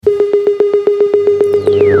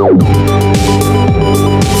This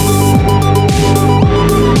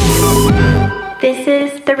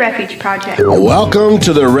is The Refuge Project. Welcome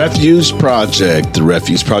to The Refuge Project. The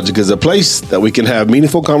Refuge Project is a place that we can have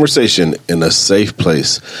meaningful conversation in a safe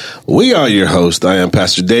place. We are your host. I am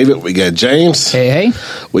Pastor David. We got James. Hey.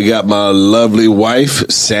 We got my lovely wife,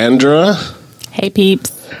 Sandra. Hey,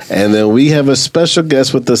 peeps. And then we have a special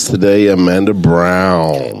guest with us today, Amanda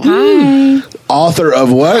Brown. Hi. Author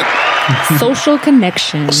of what? Social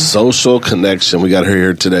Connection. Social Connection. We got her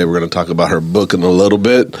here today. We're going to talk about her book in a little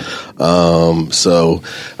bit. So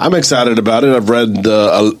I'm excited about it. I've read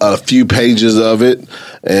a few pages of it,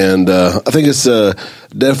 and I think it's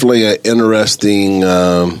definitely an interesting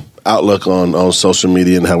outlook on social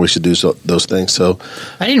media and how we should do those things. So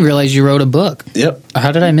I didn't realize you wrote a book. Yep.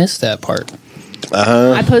 How did I miss that part?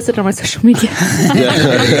 I posted on my social media.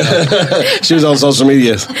 She was on social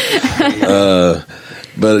media.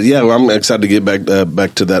 But yeah, well, I'm excited to get back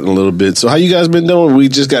to that in a little bit. So how you guys been doing? We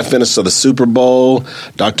just got finished with the Super Bowl.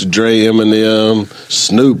 Dr. Dre, Eminem,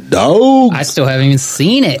 Snoop Dogg. I still haven't even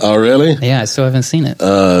seen it. Oh, really? Yeah, I still haven't seen it.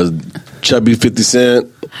 Chubby 50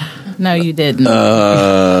 Cent. No, you didn't.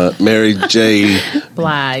 Mary J.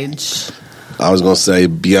 Blige. I was going to say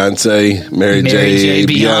Beyonce. Mary J.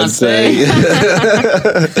 Beyonce.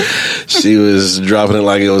 She was dropping it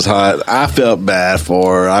like it was hot. I felt bad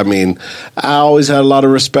for her. I mean, I always had a lot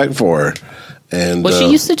of respect for her. And well,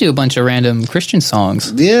 she used to do a bunch of random Christian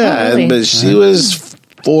songs. Yeah, really? but she was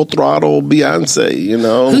full throttle Beyonce, you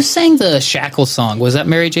know. Who sang the Shackle song? Was that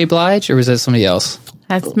Mary J. Blige or was that somebody else?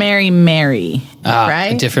 That's Mary,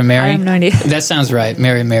 right? A different Mary? I have no idea. That sounds right.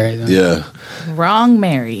 Mary. Then. Yeah. Wrong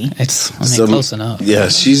Mary. It's close enough. Yeah,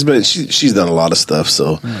 she's done a lot of stuff.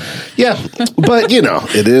 So, yeah, but you know,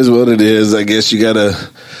 it is what it is. I guess you gotta.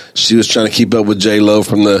 She was trying to keep up with J-Lo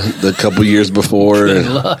from the couple years before. Good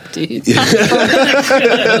luck, dude.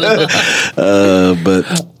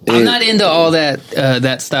 But I'm not into all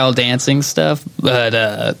that style dancing stuff.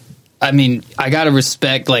 But I mean, I gotta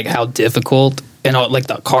respect like how difficult. And all, like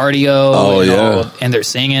the cardio, and they're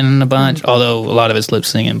singing a bunch. Although a lot of it's lip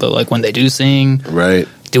singing, but like when they do sing, right,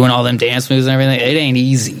 doing all them dance moves and everything, it ain't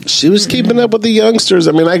easy. She was keeping up with the youngsters.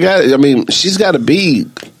 I mean, she's got to be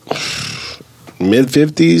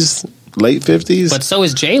mid-50s, late 50s. But so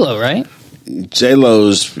is J-Lo, right?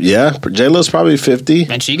 J-Lo's probably 50,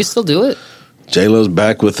 and she can still do it. J-Lo's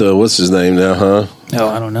back with what's his name now, huh? Oh,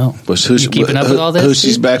 I don't know. Who's keeping up with all this? Who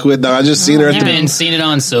she's back with? No, I just seen her. You've been seeing it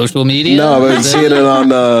on social media? No, I've been seeing it on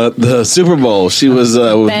the Super Bowl. She was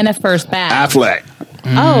with Ben at first back. Affleck.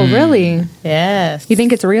 Oh, really? Yes. You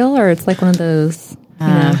think it's real or it's like one of those?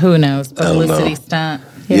 Who knows? Publicity stunt.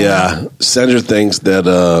 Yeah. Sandra thinks that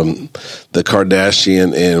the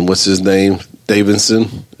Kardashian and what's his name?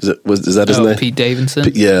 Davidson. Is that his name? Pete Davidson?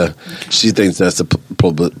 Yeah. She thinks that's a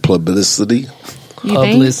publicity.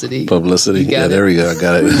 Publicity. Yeah, there we go. I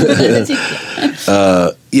got it.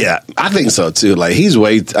 Yeah, I think so too. Like he's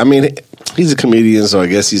a comedian, so I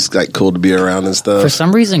guess he's like cool to be around and stuff. For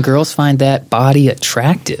some reason, girls find that body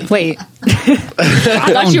attractive. Wait. I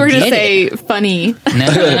thought you were going to say funny. No.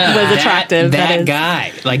 Was attractive. That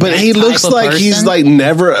guy. Like, but he looks like he's like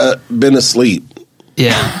never been asleep.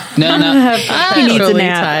 Yeah. No. He needs a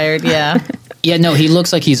nap. Tired, yeah. Yeah, no, he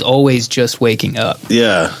looks like he's always just waking up.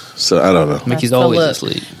 Yeah, so I don't know. Like he's always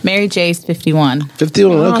asleep. Mary J's 51.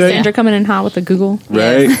 51, okay. Sandra coming in hot with the Google.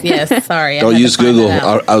 Right? Yes, sorry. Don't use Google.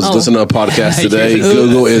 I was listening to a podcast today.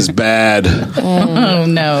 Google is bad. Oh,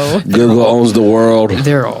 no. Google owns the world.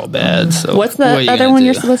 They're all bad. So what's the other one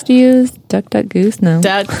you're supposed to use? DuckDuckGoose? No.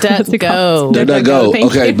 DuckDuckGo. DuckDuckGo.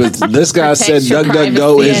 Okay, but this guy said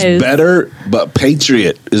DuckDuckGo is better, but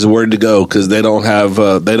Patriot is the word to go because they don't have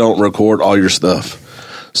they don't record all your stuff.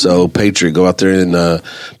 So Patriot, go out there and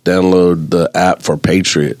download the app for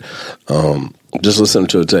Patriot. Just listen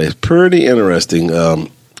to it today. It's pretty interesting. I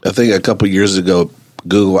think a couple years ago,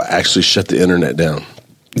 Google actually shut the internet down.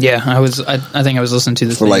 Yeah, I think I was listening to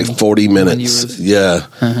this for like 40 minutes. Yeah,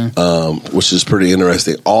 which is pretty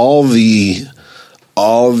interesting. All the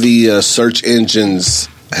search engines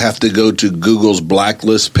have to go to Google's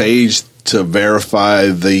blacklist page to verify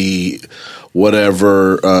the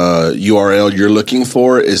whatever URL you're looking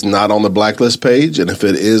for is not on the blacklist page, and if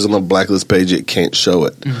it is on the blacklist page, it can't show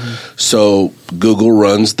it. So Google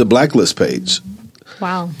runs the blacklist page.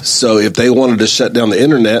 Wow. So if they wanted to shut down the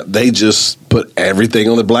internet, they just put everything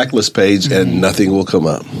on the blacklist page and nothing will come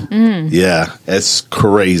up. Yeah, it's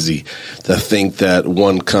crazy to think that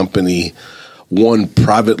one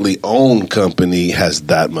privately owned company has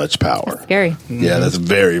that much power. That's scary. Yeah, that's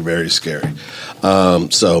very, very scary.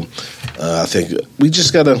 I think we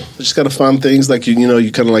just gotta find things like you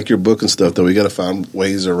kind of like your book and stuff. Though we gotta find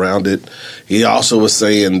ways around it. He also was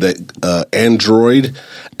saying that Android,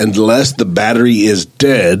 unless the battery is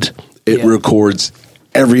dead, it records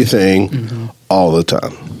everything all the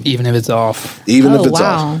time, even if it's off. Even if it's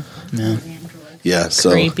off. Yeah. Yeah.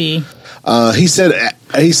 So creepy. He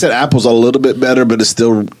said Apple's a little bit better, but it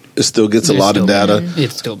still gets a lot of data.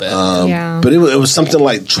 It's still bad. But it was something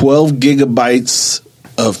like 12 gigabytes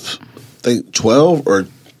of. I think 12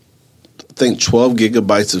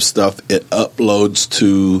 gigabytes of stuff it uploads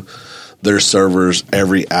to their servers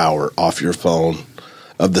every hour off your phone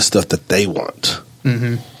of the stuff that they want.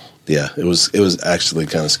 Mm-hmm. Yeah, it was actually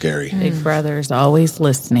kind of scary. Big Brother's always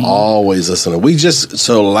listening. Always listening.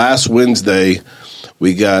 Last Wednesday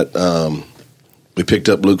we got we picked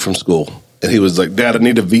up Luke from school. And he was like, Dad, I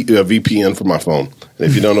need a VPN for my phone. And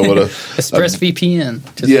if you don't know what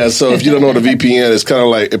ExpressVPN. So if you don't know what a VPN is, kind of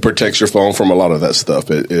like it protects your phone from a lot of that stuff.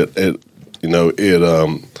 It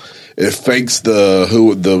fakes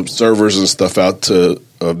the servers and stuff out to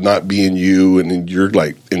not being you, and you're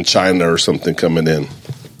like in China or something coming in.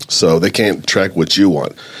 So they can't track what you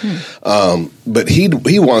want. But he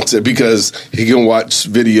wants it because he can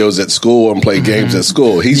watch videos at school and play games at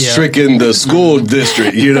school. He's tricking the school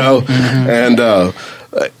district, and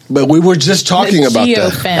but we were just talking about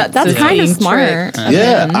that. That's kind of smart.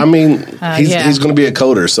 I mean, he's going to be a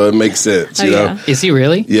coder, so it makes sense. You know? Is he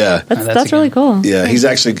really? Yeah, that's really cool. Yeah,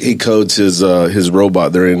 he codes his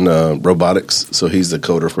robot. They're in robotics, so he's the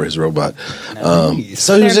coder for his robot.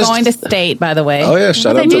 So they're going to state, by the way. Oh yeah,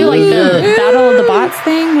 shout out to do like the Battle of the Bots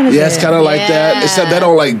thing. What is it's kind of like that. Except they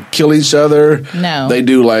don't like kill each other. No, they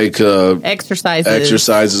do like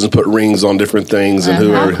exercises and put rings on different things.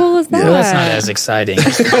 And how cool is that? Well, that's not as exciting.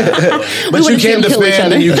 But you can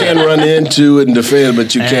defend and you can run into and defend,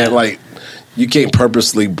 but you can't you can't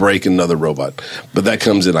purposely break another robot. But that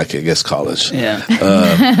comes in, I guess, college. Yeah.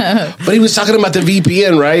 But he was talking about the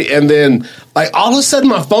VPN, right? And then, all of a sudden,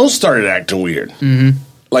 my phone started acting weird. Mm-hmm.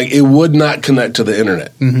 Like, it would not connect to the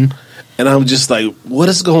internet. Mm-hmm. And I'm just like, what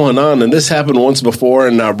is going on? And this happened once before,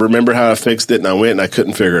 and I remember how I fixed it, and I went and I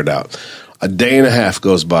couldn't figure it out. A day and a half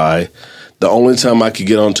goes by. The only time I could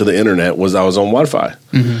get onto the internet was I was on Wi-Fi.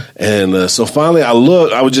 Mm-hmm. And so finally I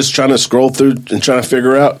was just trying to scroll through and trying to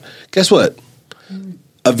figure out, guess what?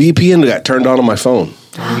 A VPN got turned on my phone.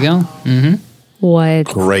 There you go. Mm-hmm. What?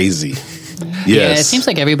 Crazy. Yes. Yeah, it seems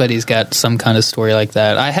like everybody's got some kind of story like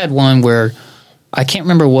that. I had one where I can't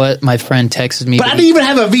remember what my friend texted me. But I didn't even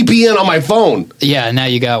have a VPN on my phone. Yeah, now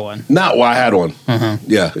you got one. I had one.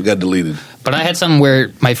 Mm-hmm. Yeah, it got deleted. But I had something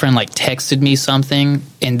where my friend texted me something,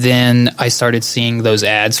 and then I started seeing those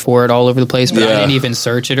ads for it all over the place, but I didn't even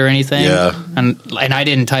search it or anything. Yeah. And I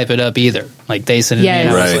didn't type it up either. They sent it to me, and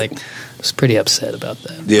I was pretty upset about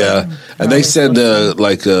that. Yeah. And they said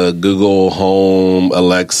Google Home,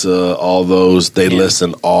 Alexa, all those, they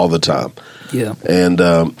listen all the time. Yeah. And,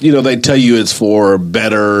 they tell you it's for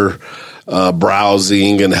better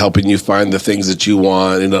browsing and helping you find the things that you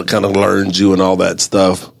want, and it kind of learns you and all that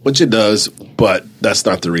stuff, which it does, but that's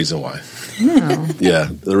not the reason why. No. Yeah,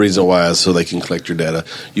 the reason why is so they can collect your data.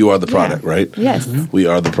 You are the product, right? Yes. Mm-hmm. We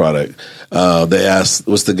are the product. They asked,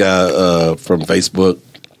 what's the guy from Facebook?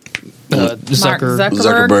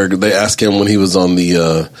 Zuckerberg. They asked him when he was on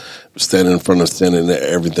the standing in front of Senate and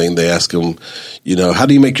everything. They asked him, how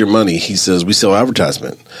do you make your money? He says, we sell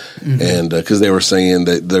advertisement. Mm-hmm. And because they were saying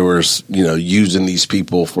that there was, using these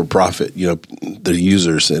people for profit, the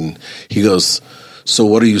users. And he goes, so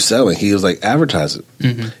what are you selling? He was like, advertising.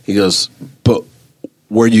 Mm-hmm. He goes, but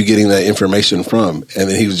where are you getting that information from? And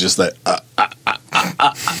then he was just like,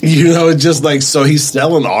 just so he's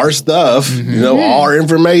selling our stuff, our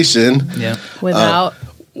information. Yeah. Without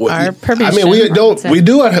our permission. I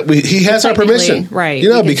mean, he has our permission. Right.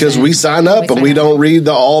 Because we sign up and we don't read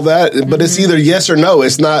all that, but it's either yes or no.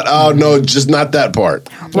 It's not, no, just not that part.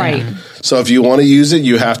 Right. So if you want to use it,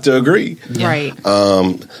 you have to agree. Yeah. Right.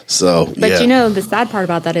 But the sad part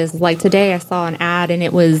about that is today I saw an ad and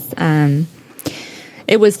it was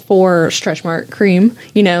for Stretch Mark cream,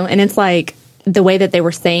 and it's the way that they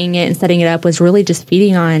were saying it and setting it up was really just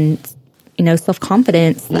feeding on,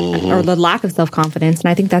 self-confidence or the lack of self-confidence. And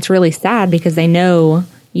I think that's really sad because they know,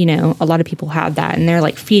 a lot of people have that and they're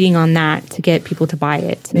feeding on that to get people to buy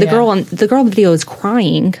it. Yeah. The girl in the video is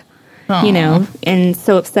crying, and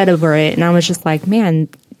so upset over it. And I was just like, man,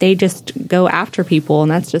 they just go after people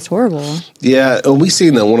and that's just horrible. Yeah. And we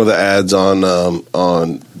seen one of the ads on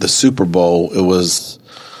the Super Bowl. It was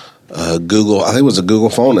Google, I think it was a Google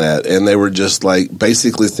phone ad, and they were just like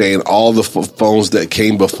basically saying all the phones that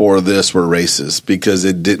came before this were racist because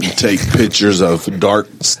it didn't take pictures of dark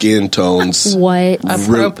skin tones. What?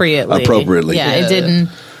 Appropriately. Yeah, it didn't.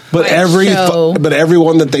 But every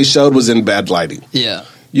one that they showed was in bad lighting. Yeah.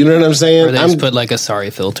 You know what I'm saying? Or they just put like a sorry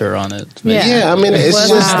filter on it. Yeah, I mean, it's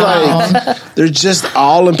just like they're just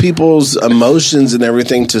all in people's emotions and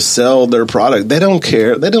everything to sell their product. They don't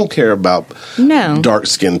care. They don't care about dark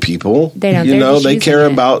skinned people. They don't. You know, they care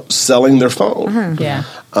about selling their phone. Uh-huh. Yeah.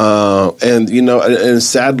 And you know, and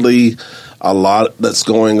sadly, a lot that's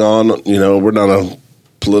going on. You know, we're not a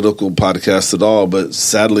political podcast at all, but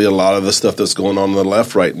sadly, a lot of the stuff that's going on the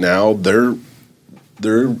left right now, they're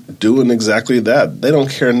doing exactly that. They don't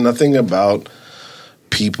care nothing about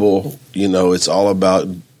people. You know, it's all about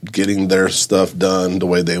getting their stuff done the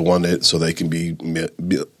way they want it so they can be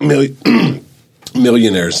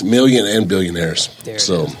millionaires, million and billionaires.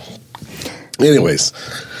 So, anyways,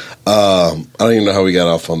 I don't even know how we got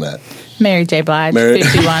off on that. Mary J. Blige,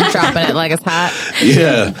 51, dropping it like it's hot.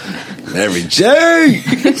 Yeah. Mary J.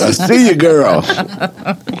 I see you, girl.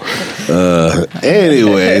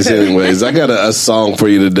 Anyways, I got a song for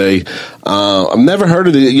you today. I've never heard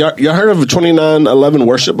of it. Y'all heard of 2911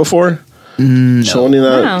 Worship before? No. 29.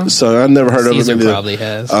 Wow. So I've never heard Caesar of it. Probably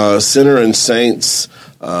has. Sinner and Saints.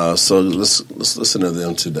 So let's listen to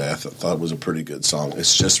them today. I thought it was a pretty good song.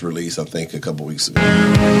 It's just released, I think, a couple weeks ago.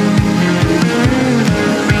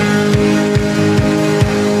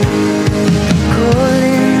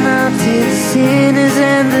 Sinners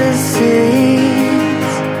and the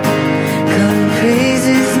saints, come and praise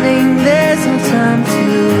His name. There's no time to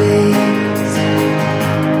waste.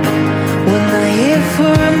 We're not here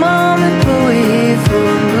for a moment, but we're here for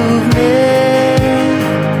a movement.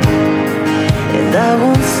 And I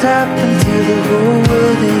won't stop until the whole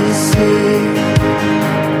world is saved.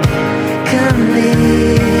 Come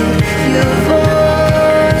lift your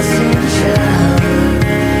voice and shout.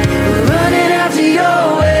 We're running after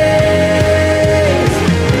your way.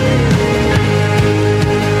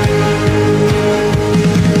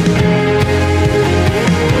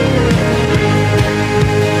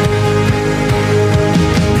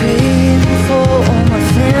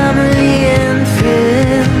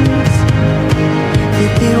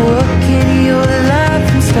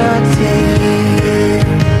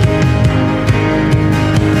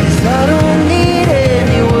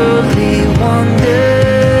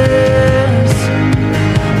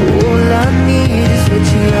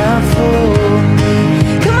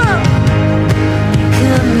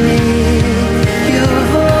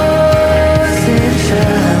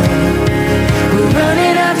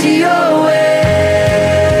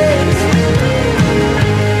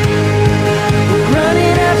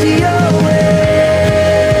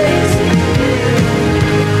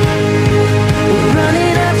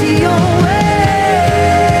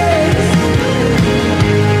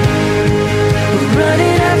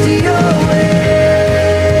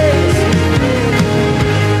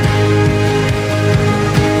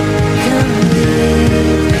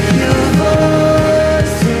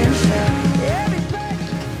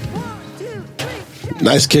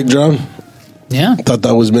 Nice kick drum. Yeah. Thought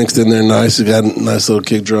that was mixed in there nice. It got a nice little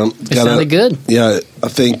kick drum. It sounded good. Yeah, I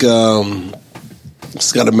think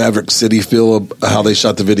it's got a Maverick City feel of how they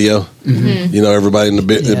shot the video. Mm-hmm. You know, everybody in the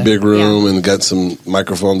big room and got some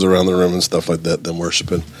microphones around the room and stuff like that, them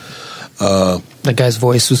worshiping. That guy's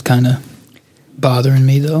voice was kind of bothering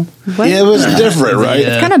me, though. What? Yeah, it was different, right?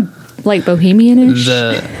 It's kind of like bohemian-ish.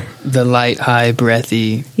 The light, high,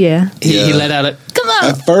 breathy. Yeah. He let out a, come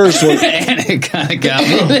on! At first, and it kind of got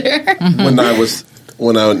me there.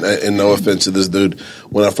 And no offense to this dude,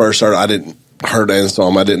 when I first started, I didn't heard and saw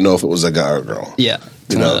him. I didn't know if it was a guy or a girl. Yeah.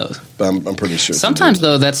 You know, but I'm pretty sure. Sometimes,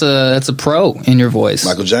 though, that's a pro in your voice.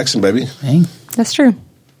 Michael Jackson, baby. Hey. That's true.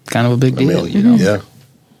 Kind of a big deal, you know? Yeah.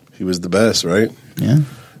 He was the best, right? Yeah.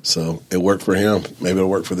 So it worked for him. Maybe it'll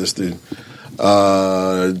work for this dude.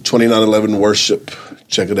 2911 Worship.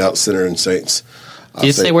 Check it out, Sinner and Saints. Did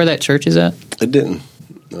it say where that church is at? It didn't.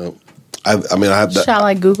 No. I have that. Shall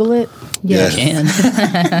I Google it? Yeah, you can.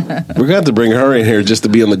 We're going to have to bring her in here just to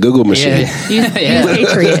be on the Google machine. Yeah.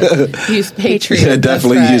 Use Patriot. Yeah,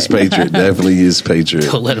 definitely use Patriot. Definitely use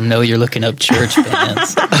Patriot. Don't let them know you're looking up church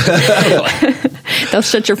bands. They'll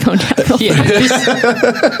shut your phone down.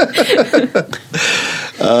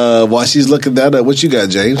 While she's looking that up, what you got,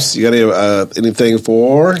 James? You got anything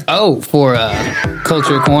for? For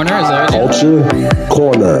Culture Corner. Is that right? Culture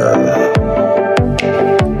Corner.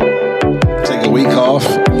 Take a week off.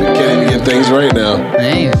 You can't even get things right now.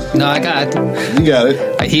 Hey, no, I got. You got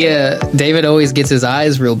it. David always gets his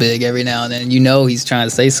eyes real big every now and then. You know he's trying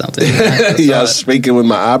to say something. Yeah, speaking with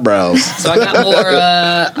my eyebrows. So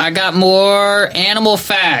I got more animal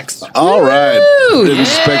facts. All right. Didn't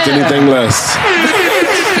expect anything less.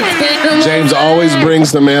 James always brings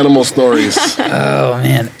some animal stories. Oh,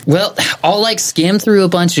 man. Well, I'll skim through a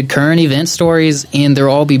bunch of current event stories, and they'll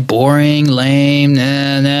all be boring, lame,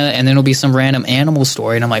 and then it'll be some random animal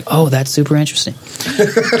story, and I'm like, oh, that's super interesting.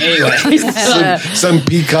 Anyway. Some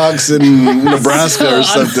peacocks in Nebraska or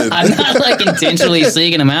something. I'm not intentionally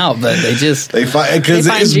seeking them out, but they find, because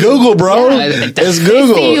it's Google, bro. It's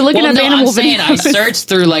Google. See you looking up animal I'm saying I searched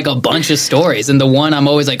through a bunch of stories, and the one I'm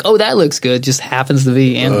always like, oh, that looks good, just happens to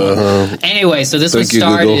be animal. Anyway, so this one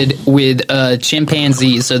started with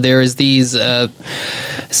chimpanzees. So there is these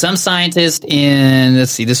some scientists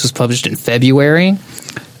this was published in February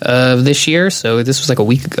of this year. So this was a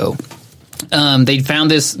week ago. They found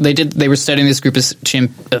this. They were studying this group of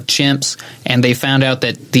chimps, and they found out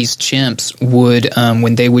that these chimps would,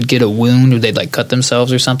 when they would get a wound or they'd cut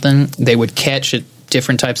themselves or something, they would catch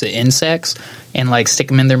different types of insects and stick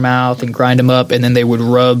them in their mouth and grind them up, and then they would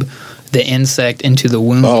rub the insect into the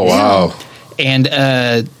wound. Oh, wow.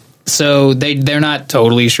 And so they're not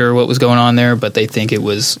totally sure what was going on there, but they think it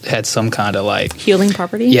had some kind of healing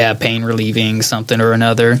property? Yeah, pain relieving something or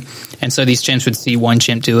another. And so these chimps would see one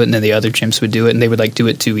chimp do it, and then the other chimps would do it, and they would do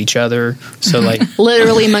it to each other. So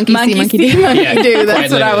literally monkey see, monkey do. Yeah, do.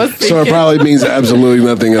 That's what I was thinking. So it probably means absolutely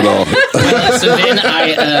nothing at all.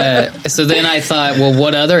 So then I thought, well,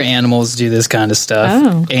 what other animals do this kind of stuff?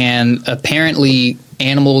 Oh. And apparently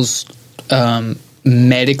animals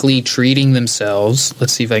medically treating themselves,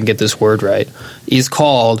 let's see if I can get this word right, is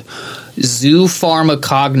called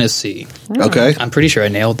zoopharmacognosy. Okay. I'm pretty sure I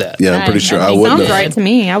nailed that. Yeah, I'm pretty sure I wouldn't sounds right to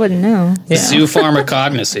me. I wouldn't know. Yeah.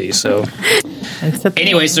 Zoopharmacognosy. So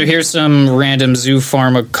anyway, so here's some random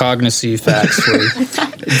zoopharmacognosy facts for you.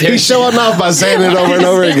 He's showing off by saying it over and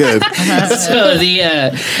over again. So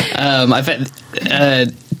I've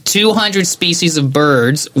had 200 species of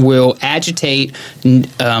birds will agitate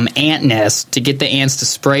ant nests to get the ants to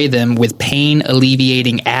spray them with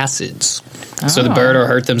pain-alleviating acids. Oh. So the bird will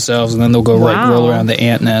hurt themselves, and then they'll go roll around the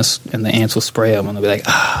ant nest, and the ants will spray them, and they'll be like,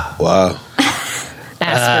 ah. Wow.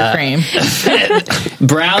 Ants for cream.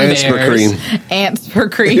 Brown Ants bears. for cream. Ants for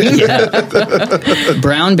cream.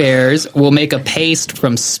 Brown bears will make a paste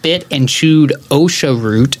from spit and chewed osha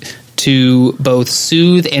root to both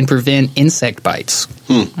soothe and prevent insect bites.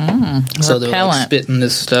 So they're spitting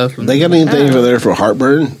this stuff. They got anything over there for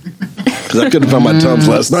heartburn? Because I couldn't find my Tums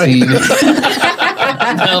last night.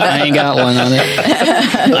 Nope, I ain't got one on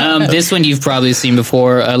it. This one you've probably seen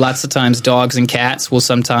before. Lots of times dogs and cats will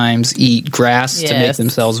sometimes eat grass to make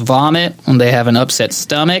themselves vomit when they have an upset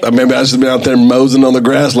stomach. Maybe I should have been out there moseying on the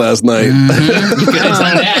grass last night. Mm-hmm. You could have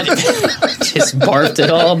done that. Just barfed it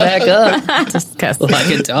all back up. Disgusting. Like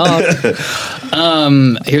a dog.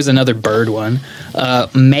 Here's another bird one.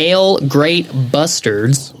 Male great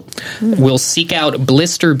bustards will seek out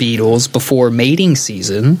blister beetles before mating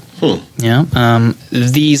season. Yeah.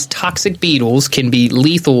 These toxic beetles can be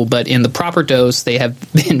lethal, but in the proper dose, they have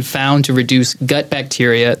been found to reduce gut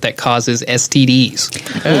bacteria that causes STDs.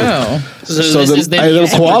 Oh. So the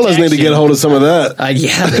koalas need to get a hold of some of that.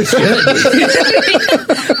 Yeah, they should.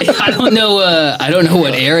 I don't know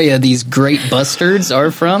what area these great bustards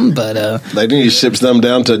are from, but they need to ship them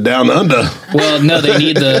down under. Well, no, they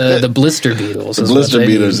need the blister beetles. The blister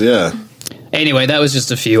beetles, yeah. Anyway, that was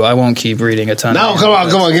just a few. I won't keep reading a ton. No, come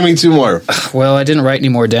on, give me two more. Well, I didn't write any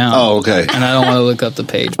more down. Oh, okay. And I don't want to look up the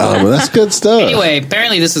page. Oh, well, that's good stuff. Anyway,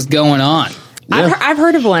 apparently this is going on. Yeah. I've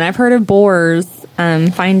heard of one. I've heard of boars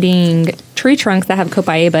finding tree trunks that have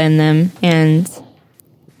copaiba in them and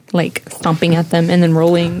stomping at them and then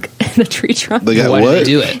rolling the tree trunk. They got Why what? do they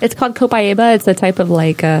do it? It's called copaiba. It's a type of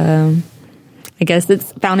I guess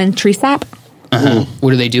it's found in tree sap. What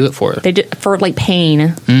do they do it for? They do for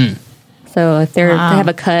pain. So if they have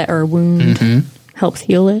a cut or a wound, helps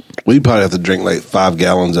heal it. We probably have to drink 5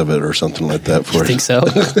 gallons of it or something like that for You think so?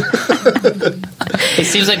 It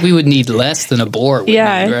seems like we would need less than a boar.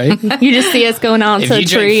 Right? You just see us going out to a If you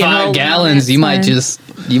tree drink and 5 roll gallons, you might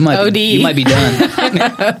OD. You might be done.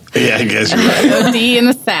 Yeah, I guess you're right. OD in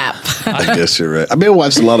the sap. I guess you're right. I've been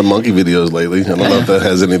watching a lot of monkey videos lately. I don't know if that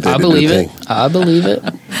has anything I to believe do it. with I believe it.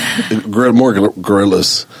 More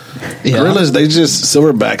gorillas. Yeah. Gorillas,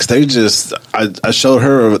 silverbacks, I showed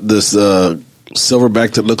her this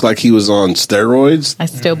silverback that looked like he was on steroids. I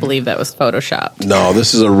still believe that was Photoshopped. No,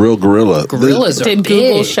 this is a real gorilla. Gorillas are Did big.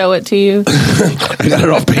 Google show it to you? I got it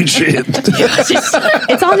off Patriot.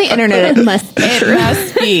 It's on the internet. It must be true.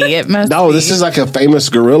 It must No, be. this is like a famous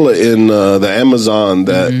gorilla in the Amazon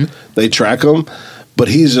that they track him, but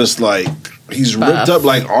he's just like he's ripped up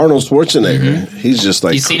like Arnold Schwarzenegger. He's just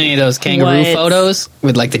like You seen any of those kangaroo What? photos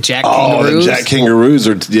with like the Jack oh, kangaroos? the Jack kangaroos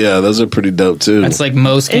are those are pretty dope too. That's like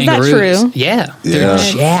most Is that kangaroos. true? Yeah. Yeah. They're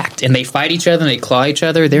jacked and they fight each other and they claw each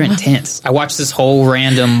other. They're intense. I watched this whole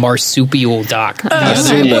random marsupial doc. I've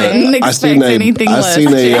seen wouldn't expect anything less.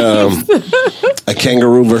 a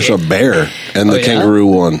kangaroo versus a bear, and the yeah? kangaroo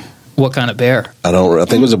won. What kind of bear? I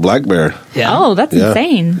think it was a black bear. Yeah. Oh, that's Yeah,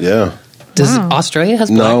 insane. Yeah. Does wow. Australia has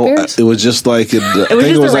black No, bears? it was just like I think was it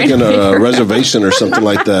just was a like in random a reservation or something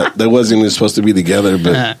like that. They wasn't even supposed to be together,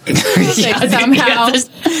 but Yeah, somehow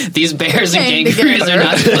these bears and came kangaroos together. are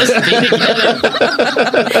not supposed to be together.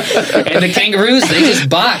 And the kangaroos, they just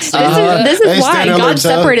box. This They is why stand on their God toe.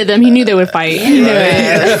 separated them. He knew they would fight. He knew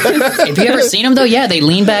it. Have you ever seen them though? Yeah, they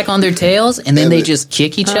lean back on their tails and then they just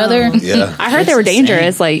kick each other. yeah, I heard they were That's insane.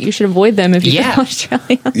 dangerous. Like you should avoid them if you Yeah. go to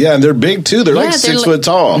Australia. yeah, and they're big too. They're like Yeah, 6 foot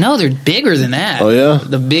tall. No, they're bigger than that. Oh, yeah?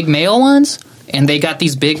 The big male ones, and they got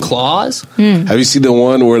these big claws. Have you seen the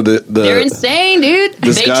one where They're insane, dude.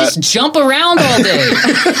 This They guy- just jump around all day.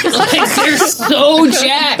 Like they're so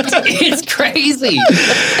jacked. It's crazy.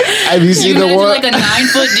 Have you seen You the imagine one? like a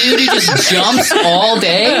 9-foot dude who just jumps all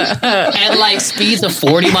day at like speeds of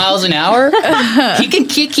 40 miles an hour? He can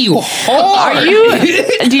kick you hard.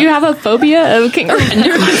 Do you have a phobia of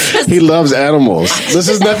kangaroos? He loves animals. This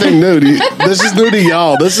is nothing new. This is new to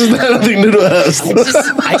y'all. This is nothing new to us.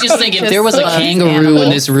 I just think if there was a loves kangaroo in animals.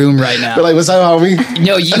 this room right now, They're like, what's up, homie?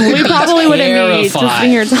 no, you would We be probably wouldn't meet just terrified.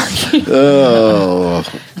 when you're talking. Oh,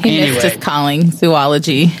 He missed Anyway. his calling,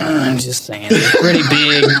 zoology. I'm just saying, it's pretty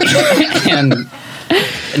big, and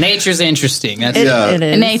nature's interesting. That's Yeah. It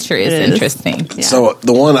is. Nature is It interesting. so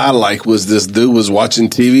the one I like was this dude was watching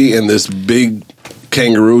TV and this big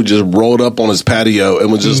kangaroo just rolled up on his patio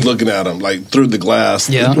and was just looking at him like through the glass,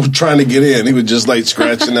 Yeah. trying to get in. He was just like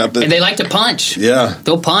scratching out the. and they like to punch. Yeah.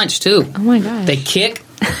 They'll punch too. Oh my god. They kick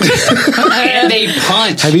and they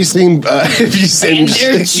punch. Have you seen? Have you seen? And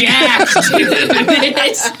they're jacked, dude.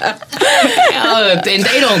 And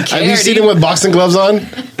they don't care. Have you seen dude. him with boxing gloves on?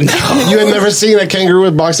 You had never seen a kangaroo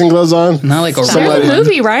with boxing gloves on? Not like a There's Somebody- a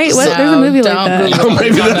movie, right? What, there's a No, movie like don't that. Google.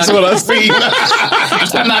 Maybe that's what I seen. You're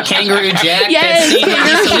talking about Kangaroo Jack Yes, that scene where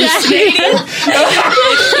he's hallucinating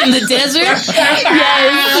in the desert?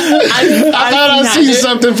 I thought I seen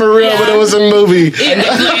something for real, but it was a movie. And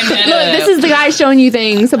they're playing that, Look, this is the guy showing you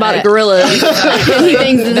things about gorillas. And he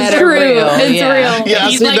thinks it's That are true. real, It's yeah. real. Yeah, I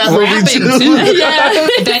he's seen like that movie rapping too. too. Yeah.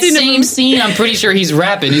 That same scene, I'm pretty sure he's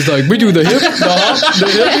rapping. He's like, we do the hip, the hop, the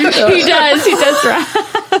hip. He does. He does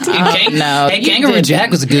right. No, hey, you Kangaroo didn't. Jack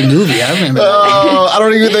was a good movie. I remember that. Oh, I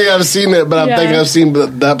don't even think I've seen it, but I Yeah. think I've seen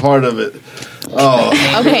that part of it. Oh,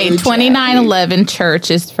 Okay, 2911 Church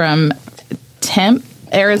is from Tempe,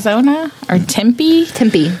 Arizona, or Tempe?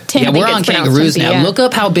 Tempe. Yeah, Tempe we're gets on pronounced kangaroos Tempe, now. yeah. Look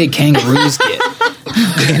up how big kangaroos get.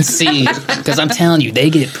 And see, because I'm telling you, they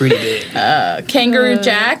get pretty big. Kangaroo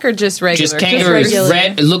Jack or just regular? Just kangaroos.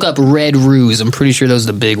 regular. Look up red roos. I'm pretty sure those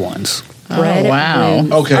are the big ones. Red. wow.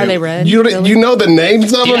 Red. okay. Are they red? You Really? you know the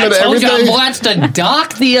names of Dude, them I and told you I everything. watched a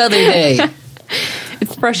doc the other day.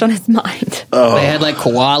 It's fresh on his mind. They had like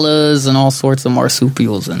koalas and all sorts of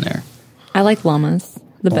marsupials in there. I like llamas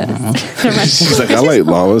the best. She's like, I like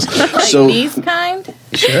llamas. Like So these kind?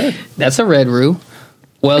 Sure. That's a red roo.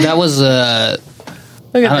 Well, that was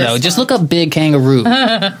Look I don't know. Just look up big kangaroo.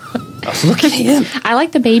 Look at him. I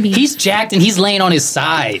like the baby. He's jacked and he's laying on his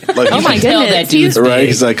side. Like, You oh my can tell goodness, that dude's right? big.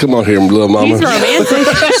 He's like, come on here, little mama. He's romantic.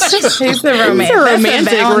 He's a romantic, He's a romantic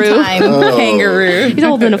Valentine kangaroo. He's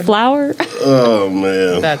holding a flower. Oh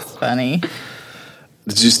man! That's funny.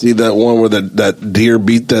 Did you see that one where that deer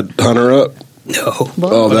beat that hunter up? No. Oh,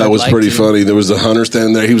 But that I'd was like pretty to. funny. There was a hunter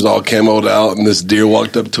standing there. He was all camoed out, and this deer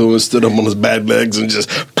walked up to him and stood up on his bad legs and just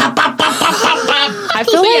pop, pop, pop, pop, pop, pop. I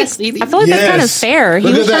feel like that's kind of fair. He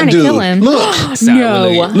Look was at that trying to dude. kill him. Look,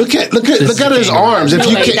 No. look at his kangaroo. arms. If No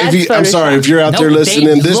you way, can, that's I'm sorry, if you're out No, there they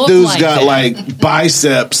listening, this look dude's like got that. like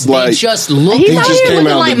biceps. They Like just look. He's He out just here came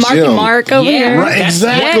looking out of like the Mark gym. Mark over Yeah. here. right,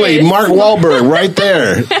 exactly, Yes. Mark Wahlberg, right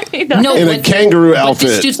there. no, in a but- kangaroo but This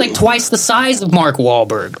outfit. dude's like twice the size of Mark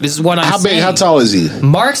Wahlberg. This is what I'm How saying. big? How tall is he?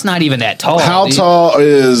 Mark's not even that tall. How dude. tall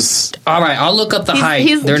is? All right, I'll look up the height.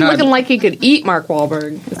 He's They're looking not. like he could eat Mark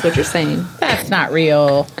Wahlberg. Is what you're saying? That's not real.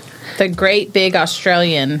 The great big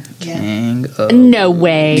Australian. Kangaroo. No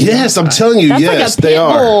way. Yes, I'm telling you. That's Yes, like a they pit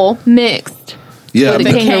are. bull mixed Yeah, with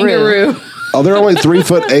a but- kangaroo. Oh, they're only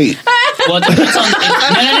 3'8". Well, it depends on no.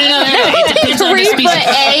 It depends on the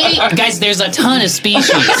species. Guys, there's a ton of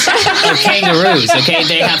species of kangaroos. Okay,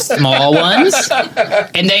 they have small ones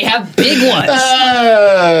and they have big ones.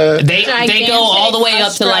 They go all the way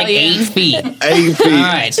up to like 8 feet. 8 feet. All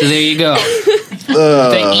right, so there you go.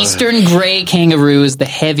 The eastern gray kangaroo is the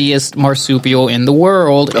heaviest marsupial in the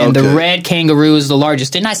world, and the red kangaroo is the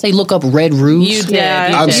largest. Didn't I say look up red roos? You did.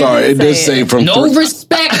 Yeah, I'm sorry. It did say from No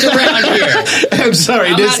respect around here. I'm sorry.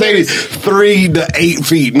 It did say 3 to 8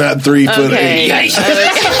 feet, not 3'8".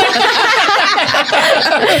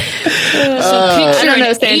 I don't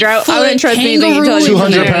know, Sandra. I wouldn't trust anything you tell you.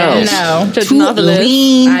 200 pounds. No, just Two off of this.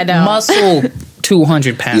 lean I don't. muscle,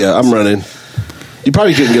 200 pounds. Yeah, I'm running. You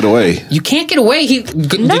probably couldn't get away. You can't get away. Did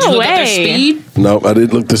you look at their speed? Nope, I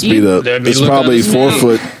didn't look the speed up. It's probably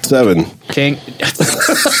 4'7".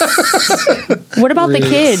 What about the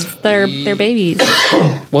kids? Their babies.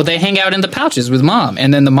 Well, they hang out in the pouches with mom,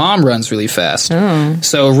 and then the mom runs really fast.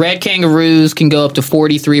 So red kangaroos can go up to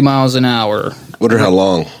 43 miles an hour. Wonder how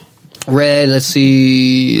long. Red, let's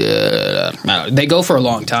see. They go for a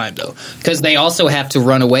long time, though, because they also have to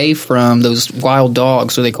run away from those wild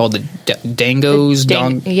dogs. So they call the dingos,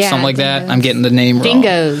 something like that. I'm getting the name wrong.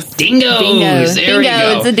 Dingoes. Dingoes. There we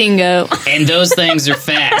go. It's a dingo. And those things are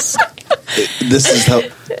fast. This is how.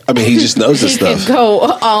 I mean, he just knows this He stuff. could go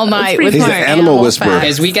all night with He's my an animal whisperer. facts.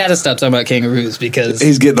 Guys, we got to stop talking about kangaroos because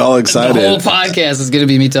He's getting all excited. the whole podcast is going to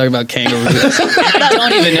be me talking about kangaroos. And I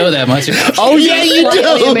don't even know that much about Oh yeah, you do.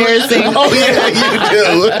 Slightly embarrassing. Oh yeah,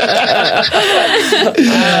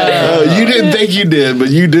 you do. You didn't think you did, but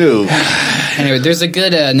you do. Anyway, there's a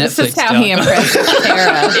good Netflix. This is how he impressed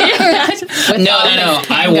Tara. No.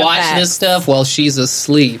 I watch facts. this stuff while she's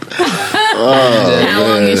asleep. How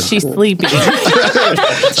long is she sleeping?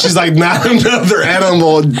 She's like, not another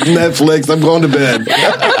animal. Netflix. I'm going to bed.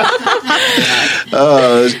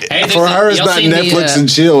 For her, it's y'all not seen Netflix and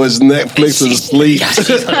chill. It's Netflix and sleep.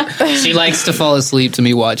 She likes to fall asleep to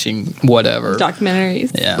me watching whatever.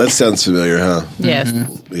 Documentaries. Yeah. That sounds familiar, huh? Yes.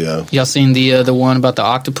 Yeah. Y'all seen the one about the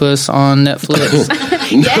octopus on Netflix?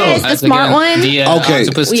 Yes, the That's smart good. one. The Okay.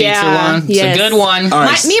 octopus teacher Yeah, one. yes. It's a good one. All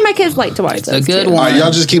right. Me and my kids like to watch It's a those good too. one. All right,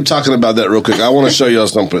 y'all just keep talking about that real quick. I want to show y'all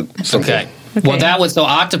something. Okay. Well, that was the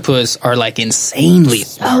octopus are like insanely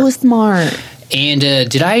smart. So smart. And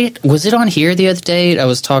was it on here the other day? I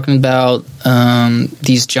was talking about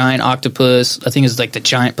these giant octopus. I think it's like the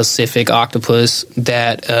giant Pacific octopus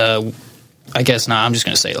that I guess not. I'm just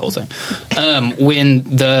going to say the whole thing. When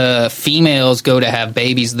the females go to have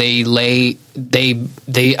babies, they lead.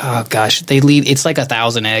 It's like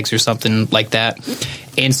 1,000 eggs or something like that.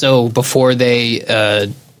 And so before they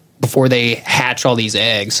hatch all these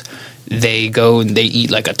eggs, they go and they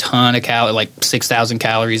eat like a ton of like 6,000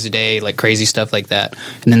 calories a day, like crazy stuff like that.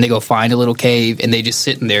 And then they go find a little cave and they just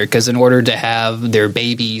sit in there because in order to have their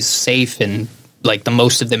babies safe and like the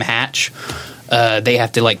most of them hatch, they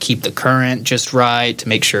have to like keep the current just right to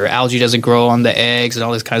make sure algae doesn't grow on the eggs and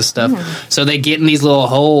all this kind of stuff. So they get in these little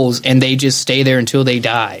holes and they just stay there until they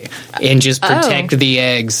die and just protect the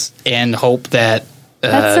eggs and hope that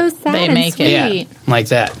That's so sad. they and make it. sweet. yeah, like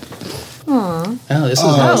that. Aw. Oh, this is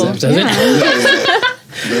awesome, doesn't it?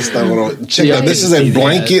 That's not what I check Yeah, out. This I is can a see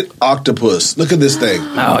blanket octopus. Look at this thing.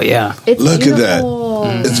 Oh, yeah. It's Look at that. beautiful.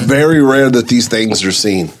 It's very rare that these things are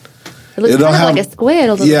seen. It looks It don't kind of have- like a squid.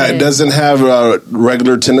 A little Yeah, bit. it doesn't have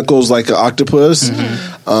regular tentacles like an octopus.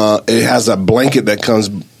 It has a blanket that comes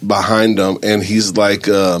behind him, and he's like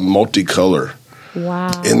multicolor.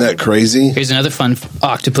 Wow. Isn't that crazy? Here's another fun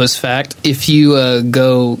octopus fact. If you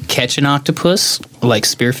go catch an octopus, like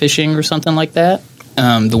spearfishing or something like that,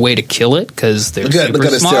 the way to kill it, because they're Look at super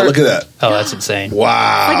its smart. tail. Look at that. Oh, that's insane.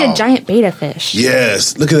 Wow. Like a giant beta fish.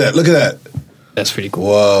 Yes. Look at that. Look at that. That's pretty cool.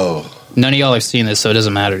 Whoa. None of y'all have seen this, so it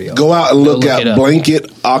doesn't matter to y'all. Go out and look it at up.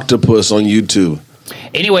 blanket octopus on YouTube.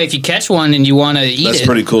 Anyway, if you catch one and you want to eat That's it,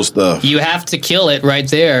 pretty cool stuff. you have to kill it right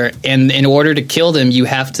there. And in order to kill them, you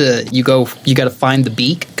got to find the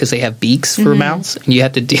beak because they have beaks for mouths, and you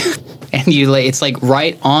have to do. And it's like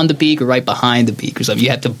right on the beak or right behind the beak or something. You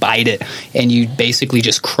have to bite it, and you basically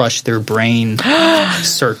just crush their brain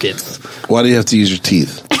circuits. Why do you have to use your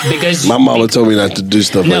teeth? Because My mama told me not to do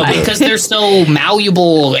stuff no, like that. because they're so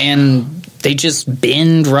malleable and they just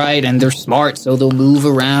bend right, and they're smart, so they'll move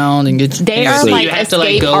around and get. They Yeah, are so like you have to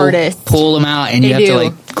escape go artists. pull them out, and They you have do. to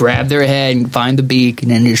like grab their head and find the beak, and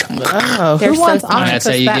then just. Oh, They're who so wants smart. That's octopus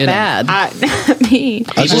how you that get 'em. bad? Me.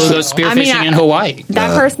 People who go spearfishing in Hawaii.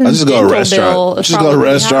 That person's I just go to a dental bill restaurant. is Just go to a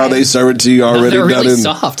probably restaurant. high. They serve it to you already They're done really in.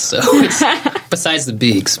 soft, so it's, Besides the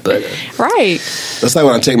beaks, but Right. That's like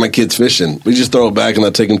when I take my kids fishing. We just throw it back and I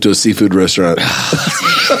take them to a seafood restaurant. you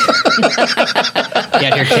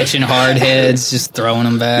got your kitchen hard heads, just throwing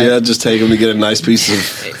them back. Yeah, just take them to get a nice piece of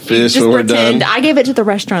fish Just when we're done. pretend I gave it to the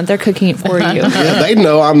restaurant. They're cooking it for you. Yeah, they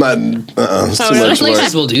know I'm not. It's too much work.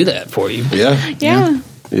 Places will do that for you. Yeah, Yeah.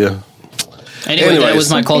 yeah. Anyway, that was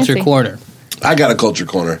my culture fancy. corner. I got a culture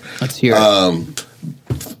corner. Let's hear it.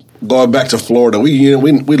 Going back to Florida, we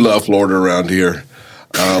love Florida around here.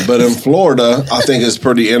 But in Florida, I think it's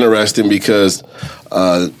pretty interesting because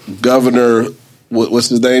Governor, what's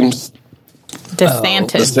his name?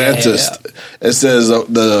 DeSantis. DeSantis. It says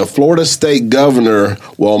the Florida state governor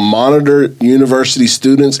will monitor university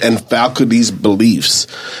students and faculty's beliefs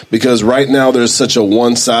because right now there's such a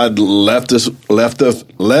one-side leftist.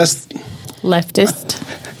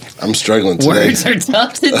 I'm struggling today. Words are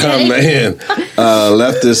tough today. Oh, man.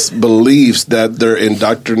 Leftist beliefs that they're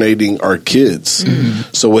indoctrinating our kids.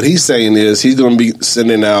 Mm-hmm. So what he's saying is he's going to be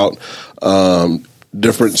sending out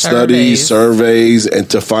different studies, surveys, and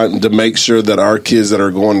to make sure that our kids that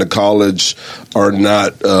are going to college are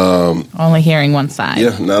not only hearing one side.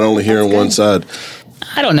 Yeah, not only hearing one side.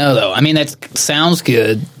 I don't know, though. I mean, that sounds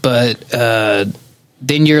good, but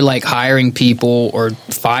then you're like hiring people or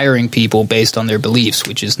firing people based on their beliefs,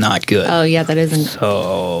 which is not good. Oh, yeah, that isn't.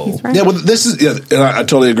 So, He's right. Yeah, well, this is, and I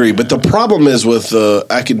totally agree. But the problem is with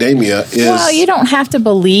academia is. Well, you don't have to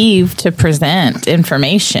believe to present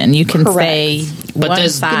information. You can say but one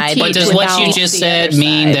side. But does what you without just the said other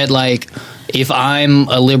mean side. that, like, if I'm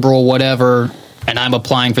a liberal, whatever, and I'm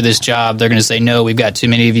applying for this job, they're going to say, no, we've got too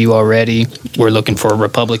many of you already. We're looking for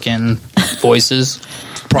Republican voices.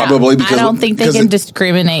 Probably because I don't think they can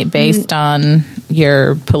discriminate based on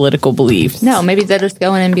your political beliefs. No, maybe they'll just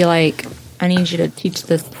go in and be like, I need you to teach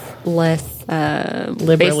this less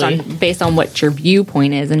Liberally. based on what your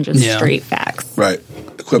viewpoint is and just Yeah. straight facts. Right.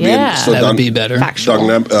 Quit Yeah. being That would be better. Factual.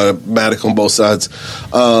 dogmatic on both sides.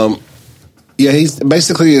 Yeah, he's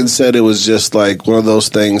basically said it was just like one of those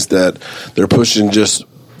things that they're pushing just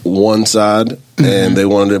one side and they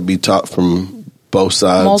wanted it to be taught from both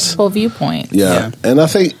sides. Multiple viewpoints. Yeah. And I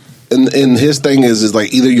think and his thing is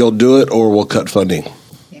like either you'll do it or we'll cut funding.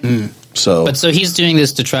 So He's doing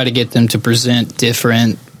this to try to get them to present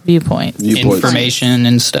different Viewpoints. information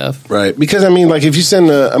and stuff. right. Because I mean like if you send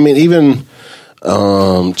even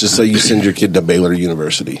just say you send your kid to Baylor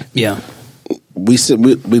University. Yeah.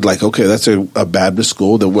 We'd like, okay, that's a Baptist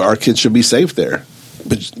school that our kids should be safe there.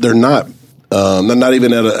 But they're not. They're not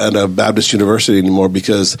even at a Baptist university anymore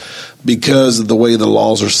because of the way the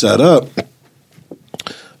laws are set up.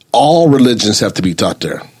 All religions have to be taught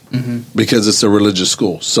there because it's a religious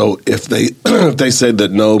school. So if they say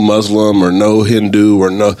that no Muslim or no Hindu or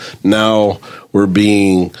no, now we're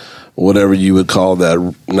being whatever you would call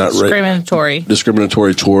that, not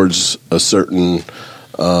discriminatory towards a certain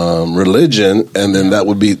religion, and then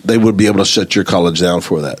they would be able to shut your college down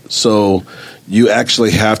for that. So you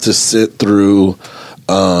actually have to sit through,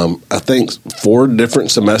 I think, 4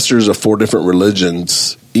 different semesters of 4 different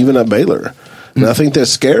religions, even at Baylor. And I think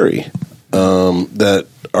that's scary, that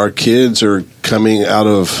our kids are coming out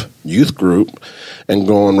of youth group and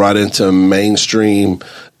going right into mainstream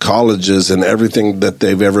colleges, and everything that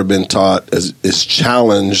they've ever been taught is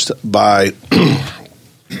challenged by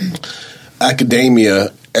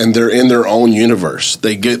academia, and they're in their own universe.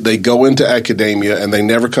 They go into academia and they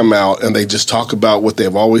never come out, and they just talk about what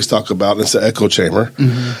they've always talked about. It's an echo chamber,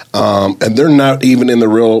 and they're not even in the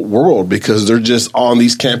real world because they're just on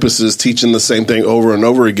these campuses teaching the same thing over and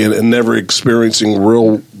over again and never experiencing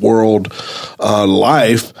real world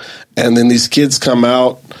life. And then these kids come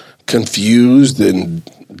out confused and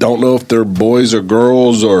don't know if they're boys or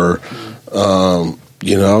girls or.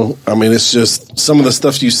 I mean, it's just some of the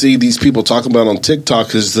stuff you see these people talk about on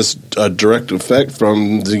TikTok is this a direct effect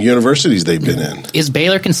from the universities they've been in. Is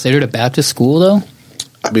Baylor considered a Baptist school, though?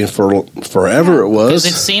 I mean, for forever it was. Because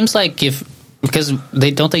it seems like because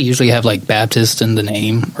they usually have like Baptist in the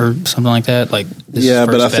name or something like that. Like this is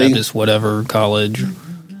but I First think Baptist whatever college.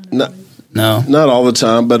 No, not all the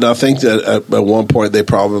time, but I think that at one point they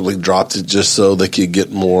probably dropped it just so they could get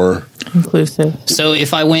more inclusive. So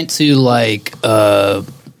if I went to like,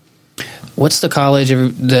 what's the college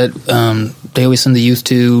that they always send the youth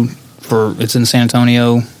to? It's in San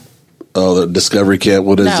Antonio. Oh, the Discovery Camp.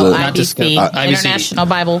 What is it? IBC, International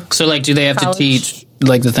Bible. So, like, do they have College. to teach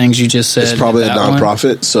like the things you just said? It's probably a that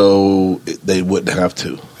nonprofit, so they wouldn't have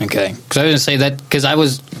to. Okay, because I was going to say that because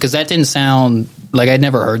that didn't sound like I'd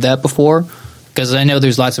never heard that before, Because I know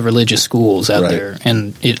there's lots of religious schools out there,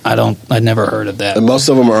 and I'd never heard of that. And most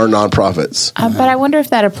of them are nonprofits. But I wonder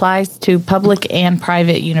if that applies to public and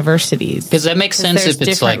private universities. Because that makes sense if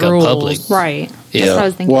it's like rules. a public. Right. Yeah. That's what I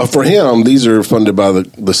was thinking. Well, for him, these are funded by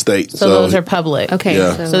the state. So those are public. Okay.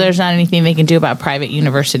 Yeah. So there's not anything they can do about private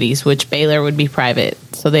universities, which Baylor would be private,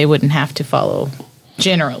 so they wouldn't have to follow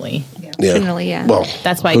generally. Generally, yeah. Well,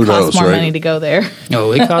 That's why it costs more money to go there.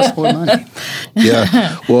 Oh, it costs more money.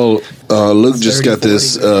 Yeah. Well, Luke just got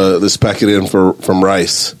this packet in from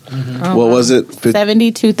Rice. Mm-hmm. What was it?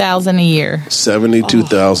 $72,000 a year.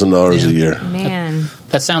 $72,000 a year. Man.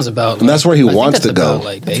 That sounds about. And that's where he wants to go.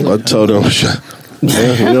 Like I told him,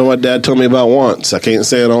 you know what Dad told me about once. I can't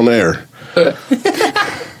say it on air.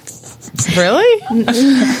 Really?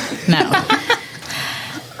 No.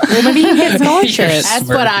 Well, maybe you get scholarships. That's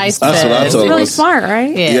what I said. That's what I It's told him. really smart,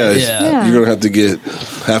 right? Yeah. You're going to have to get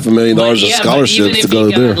 $500,000 of scholarships to go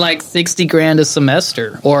there. Like $60,000 a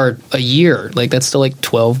semester or a year, like that's still like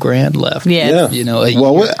 $12,000 left. Yeah. You know.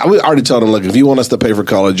 Well, we already told him, look, if you want us to pay for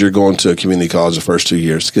college, you're going to a community college the first 2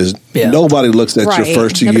 years because nobody looks at your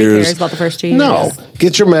first 2 Nobody years. cares about the first 2 years. No,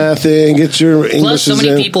 get your math in, get your English Plus, so many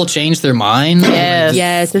in. people change their mind.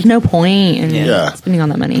 Yes, there's no point in spending all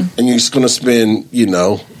that money. And you're just going to spend,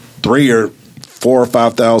 $3,000 or $4,000 or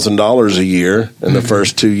 $5,000 a year in the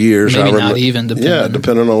first 2 years. Maybe not even.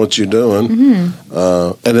 Depending on what you're doing.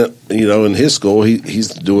 Mm-hmm. And in his school, he's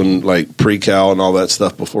doing like pre-cal and all that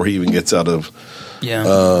stuff before he even gets out of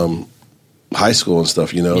high school and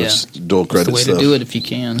stuff. It's dual credit It's the way stuff. to do it if you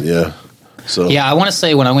can. Yeah. So I want to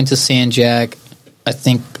say when I went to San Jac, I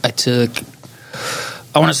think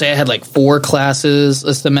I want to say I had like 4 classes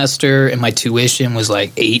a semester, and my tuition was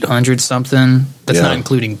like $800 something. That's not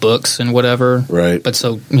including books and whatever. Right. But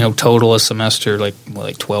so total a semester like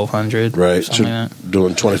 $1,200. Right. Something like that.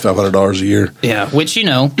 Doing $2,500 a year. Yeah, which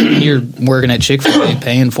you're working at Chick-fil-A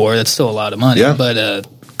paying for. That's still a lot of money. Yeah. But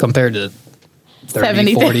compared to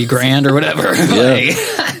 70, 40 grand or whatever.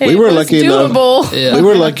 We were lucky enough. Yeah. We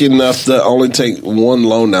were lucky enough to only take one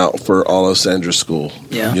loan out for all of Sandra's school.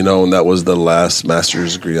 Yeah. And that was the last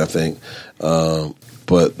master's degree, I think.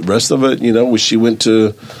 But the rest of it, she went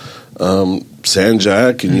to San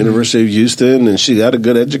Jac and University of Houston, and she got a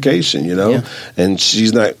good education, And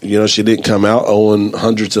she's not, she didn't come out owing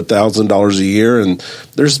hundreds of $1,000s a year. And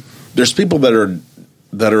there's people that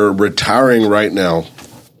are retiring right now,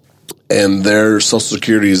 and their Social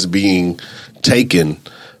Security is being taken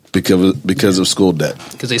because of school debt.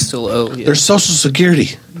 Because they still owe. Yeah. Their Social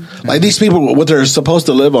Security. Like these people, what they're supposed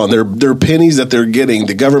to live on, their pennies that they're getting,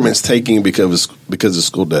 the government's taking because of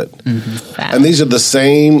school debt. Mm-hmm. And these are the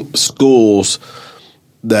same schools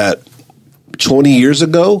that 20 years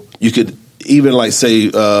ago, you could even like say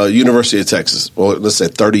University of Texas, well, let's say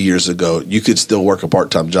 30 years ago, you could still work a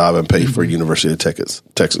part-time job and pay for University of Texas.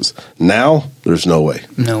 Now, there's no way.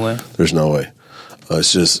 No way. There's no way.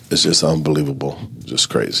 It's just unbelievable. Just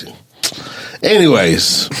crazy.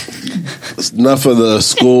 Anyways, enough of the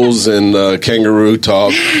schools and kangaroo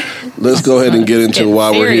talk. Let's go ahead and get into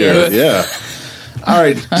why we're here. Yeah. All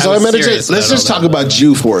right. So let's just talk about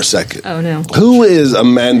you for a second. Oh, no. Who is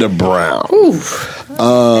Amanda Brown?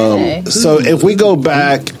 So if we go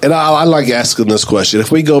back, and I like asking this question,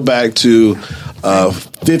 if we go back to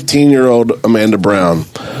 15-year-old Amanda Brown,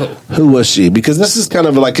 who was she? Because this is kind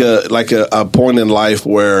of like a point in life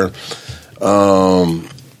where,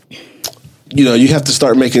 you have to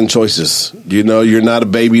start making choices. You're not a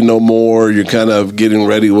baby no more. You're kind of getting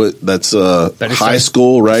ready that's high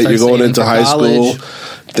school, right? You're going into high school,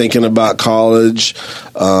 thinking about college.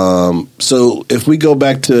 So if we go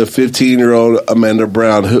back to 15-year-old Amanda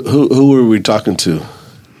Brown, who were we talking to?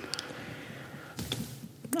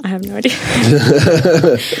 I have no idea.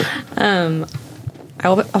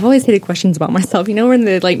 I've always hated questions about myself. When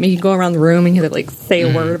they make you go around the room and you have to say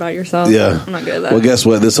a word about yourself? Yeah. I'm not good at that. Well, guess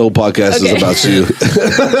what? This whole podcast is about you.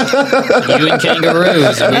 You and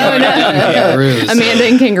kangaroos. Kangaroos. Amanda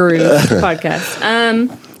and Kangaroos podcast.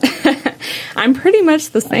 I'm pretty much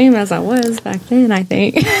the same as I was back then, I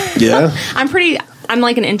think. Yeah? I'm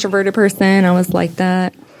like an introverted person. I was like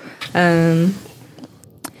that. Kind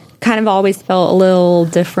of always felt a little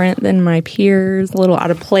different than my peers, a little out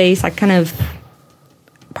of place. Part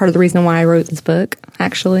of the reason why I wrote this book,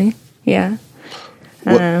 actually. Yeah.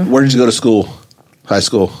 Where did you go to school? High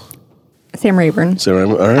school? Sam Rayburn. Sam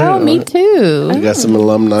Rayburn. All right. Oh, me too. You got some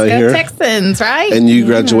alumni Go here. Texans, right? And you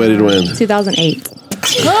graduated when? 2008.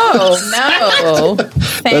 Oh,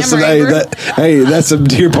 no. That's some, Raymer. that's some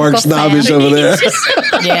Deer Park Uncle snobbish Sam. over there.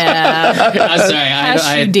 Yeah. I'm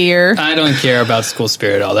sorry. Deer. I don't care about school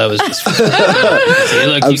spirit at all. That was just see,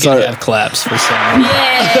 look, I'm you sorry. can have claps for Sam.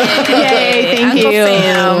 Yay, thank Uncle you.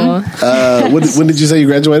 Sam. When did you say you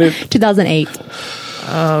graduated? 2008.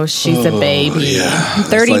 Oh, she's a baby. Yeah. I'm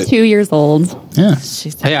 32 years old. Yeah.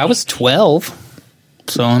 She's Hey, I was 12,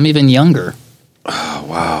 so I'm even younger. Oh,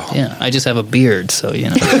 wow. Yeah, I just have a beard, so you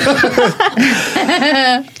know.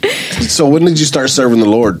 So when did you start serving the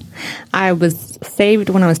Lord? I was saved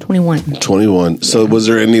when I was 21. 21. So was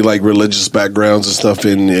there any like religious backgrounds and stuff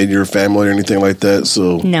in your family or anything like that?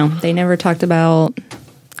 So No, they never talked about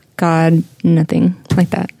God, nothing like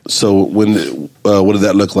that. So when what did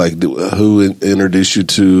that look like? Who introduced you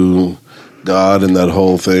to God and that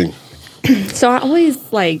whole thing? So I always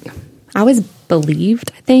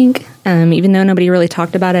believed, I think, even though nobody really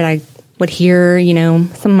talked about it. I would hear,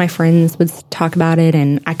 some of my friends would talk about it,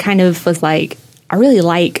 and I kind of was like, I really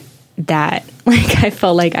like that. Like I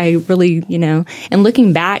felt like I really, and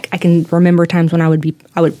looking back, I can remember times when I would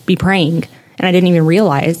be praying, and I didn't even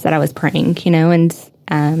realize that I was praying, and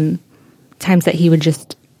times that he would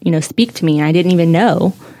just, speak to me, and I didn't even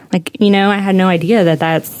know. Like, I had no idea that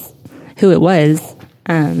that's who it was.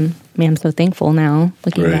 I'm so thankful now,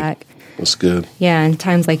 looking back. That's good. Yeah, and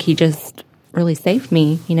times like he just really saved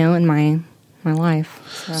me, in my life.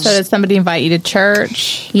 So did somebody invite you to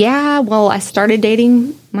church? Yeah, well, I started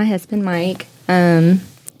dating my husband, Mike, and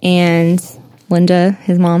Linda,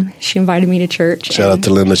 his mom, she invited me to church. Shout out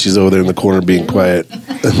to Linda. She's over there in the corner being quiet.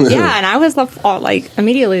 Yeah, and I was like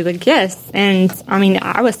immediately like, yes. And I mean,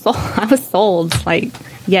 I was sold like,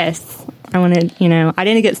 yes, I wanted, I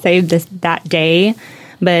didn't get saved that day,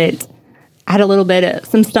 but I had a little bit of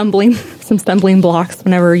some stumbling blocks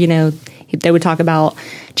whenever, they would talk about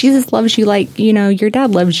Jesus loves you like, your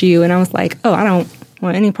dad loves you. And I was like, oh, I don't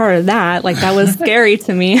want any part of that. Like, that was scary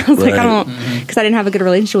to me. I was like, I don't, because I didn't have a good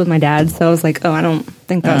relationship with my dad. So I was like, oh, I don't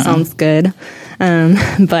think that sounds good.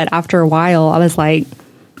 But after a while, I was like,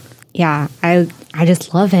 yeah, I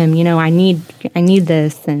just love him. I need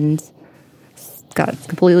this, and got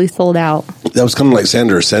completely sold out. That was kind of like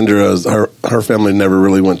Sandra. Sandra, her family never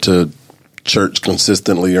really went to church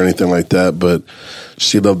consistently or anything like that, but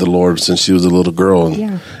she loved the Lord since she was a little girl,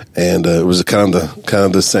 and it was kind of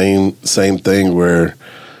the same thing where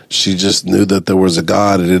she just knew that there was a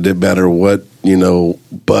God, and it didn't matter what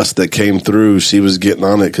bus that came through, she was getting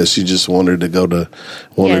on it because she just wanted to go to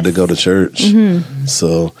church. Mm-hmm.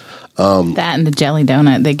 So. That and the jelly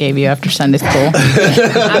donut they gave you after Sunday school.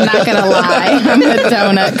 I'm not going to lie. I'm a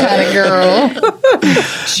donut kind of girl.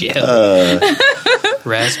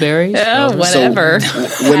 Raspberries? Oh, whatever. So,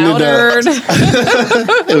 Powdered.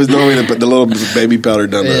 It was normally the little baby powder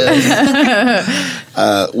donut.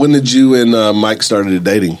 Yeah. When did you and Mike started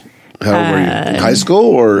dating? How old were you? In high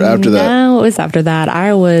school or after that? No, it was after that.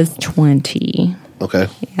 I was 20. Okay.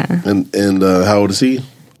 Yeah. And how old is he?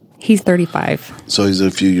 He's 35. So he's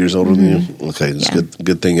a few years older than you? Okay, it's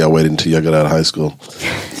good thing y'all waited until y'all got out of high school.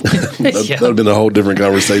 That would have been a whole different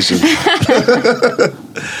conversation.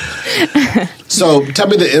 So tell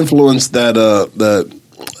me the influence that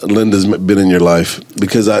Linda's been in your life,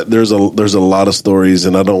 because there's a lot of stories,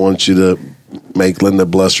 and I don't want you to make Linda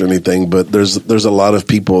blush or anything, but there's a lot of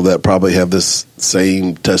people that probably have this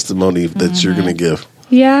same testimony that you're going to give.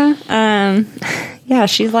 Yeah. Yeah,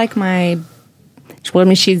 she's like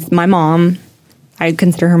she's my mom. I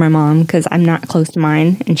consider her my mom because I'm not close to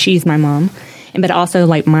mine, and she's my mom. But also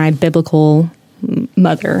like my biblical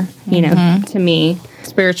mother, to me.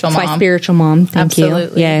 Spiritual My mom. spiritual mom. Thank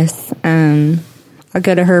Absolutely. you. Yes. I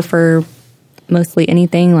go to her for mostly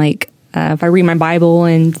anything. Like if I read my Bible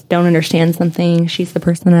and don't understand something, she's the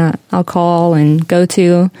person that I'll call and go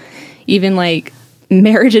to. Even like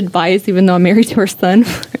marriage advice, even though I'm married to her son,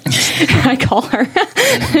 I call her.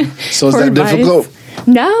 So is that advice. difficult?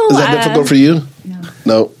 No. Is that difficult for you?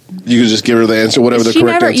 No. You can just give her the answer, whatever the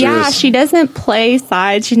correct answer is. Yeah, she doesn't play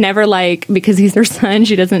sides. She never because he's her son,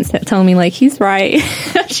 she doesn't tell me like he's right.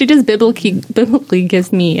 She just biblically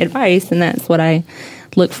gives me advice, and that's what I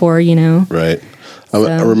look for, Right. I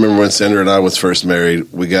remember when Sandra and I was first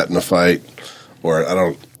married, we got in a fight, or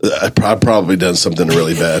I'd probably done something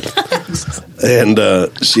really bad. And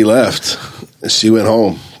she left. She went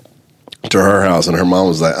home to her house, and her mom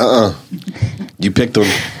was like, you picked them.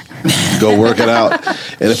 Go work it out.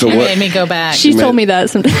 And if She made me go back. She told me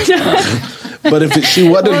that sometimes. But if she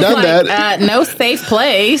wouldn't have done that, no safe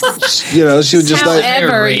place. she would just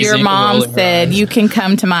However, like your mom said you can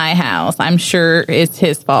come to my house. I'm sure it's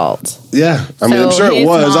his fault. yeah. I mean, I'm So sure it his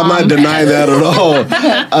was. I'm not mom- denying that at all.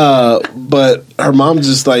 But her mom's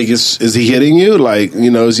just like, is he hitting you? Like,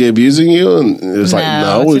 is he abusing you? And it's like,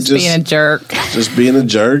 no, it's just being a jerk. Just being a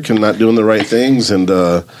jerk and not doing the right things. And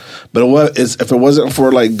but if it wasn't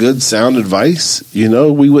for like good sound advice,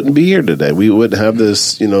 we wouldn't be here today. We wouldn't have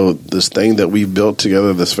this, this thing that we built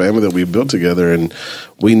together, this family that we built together. And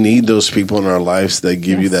we need those people in our lives that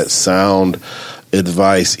give you that sound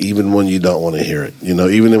advice, even when you don't want to hear it,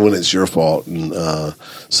 even when it's your fault. And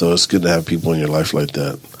so it's good to have people in your life like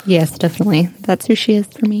that. Yes, definitely. That's who she is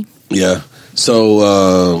for me. Yeah.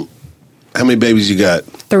 So how many babies you got?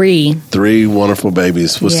 3. 3 wonderful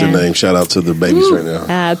babies. What's their name? Shout out to the babies right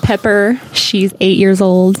now. Pepper, she's 8 years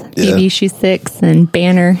old. Evie, she's 6. And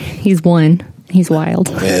Banner, he's 1. He's wild.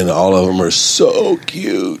 And all of them are so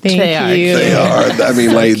cute. Thank you. They are. I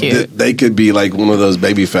mean, like, they could be like one of those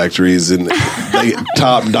baby factories and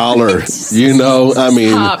top dollar, I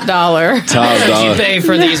mean. Top dollar. Top What dollar. you pay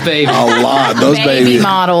for these babies? A lot. Those Baby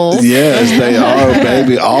models. Yes, they are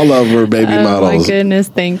baby. All of them are baby Oh my models. goodness,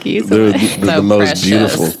 thank you. They're the most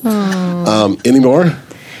precious. beautiful. Any more?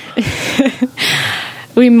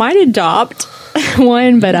 We might adopt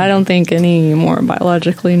one, but I don't think any more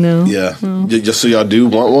biologically, no. Yeah. Just so y'all do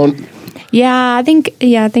want one? Yeah, I think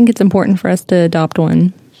it's important for us to adopt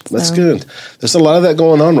one. That's So, good. There's a lot of that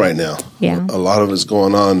going on right now. Yeah. A lot of it's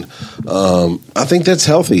going on. I think that's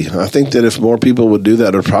healthy. I think that if more people would do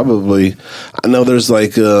that, or probably, I know there's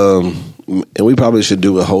like, and we probably should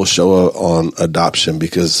do a whole show on adoption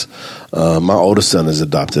because my oldest son is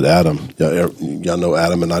adopted, Adam. Y'all know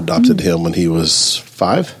Adam, and I adopted him when he was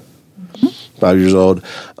 5 years old.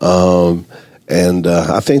 And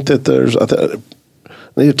I think that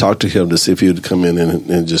I need to talk to him to see if he would come in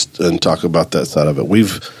and just talk about that side of it.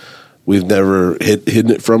 We've never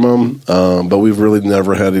hidden it from him, but we've really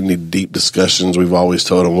never had any deep discussions. We've always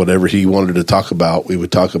told him whatever he wanted to talk about, we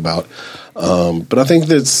would talk about. But I think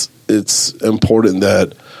that it's important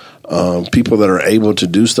that people that are able to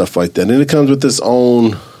do stuff like that, and it comes with its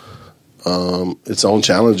own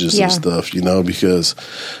challenges and stuff, because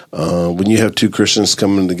when you have 2 Christians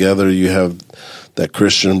coming together, you have that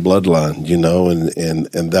Christian bloodline,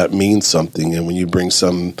 and that means something. And when you bring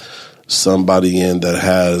somebody in that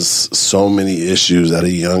has so many issues at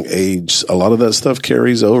a young age, a lot of that stuff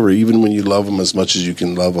carries over. Even when you love them as much as you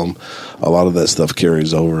can love them, a lot of that stuff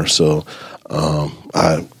carries over. So,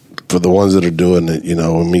 for the ones that are doing it,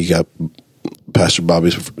 when we got Pastor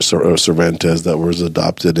Bobby Cervantes that was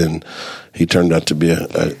adopted, and he turned out to be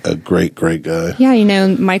a great, great guy. Yeah,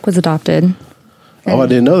 Mike was adopted. Oh, I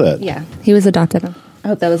didn't know that. Yeah, he was adopted. I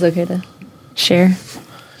hope that was okay to share.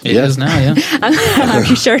 It is now, yeah.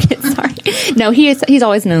 I'm sure it is. Sorry. No, he's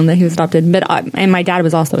always known that he was adopted, but and my dad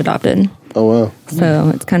was also adopted. Oh, wow.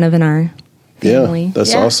 So it's kind of in our family. Yeah,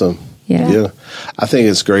 that's awesome. Yeah. I think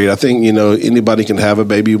it's great. I think, anybody can have a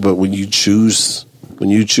baby, but when you choose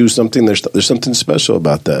something, there's something special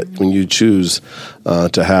about that. When you choose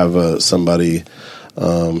to have somebody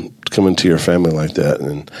come into your family like that.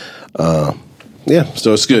 And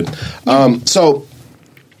so it's good. So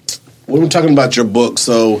we were talking about your book.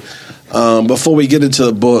 So before we get into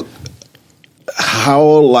the book,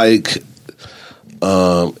 how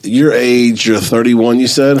your age, you're 31, you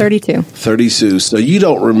said? 32. 32. So you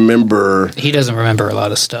don't remember... He doesn't remember a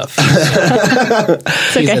lot of stuff.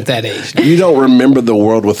 He's at that age. You don't remember the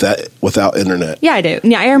world without internet. Yeah, I do.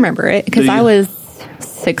 Yeah, I remember it because I was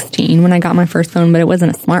 16 when I got my first phone, but it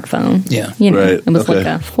wasn't a smartphone. Yeah. Right. It was like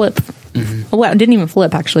a flip. Mm-hmm. Well, it didn't even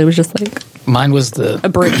flip, actually. It was just like Mine was a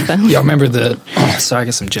brick phone. Y'all remember sorry, I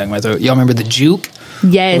got some jug in my throat. Y'all remember the Juke?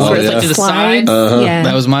 Yes. Where it's like to the side? Yeah.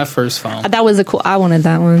 That was my first phone. That was I wanted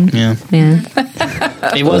that one. Yeah. Man.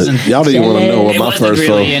 It wasn't... Y'all didn't want to know what It my wasn't first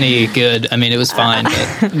really phone... any good. I mean, it was fine.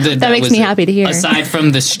 But That makes me happy to hear. Aside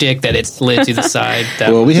from the shtick that it slid to the side.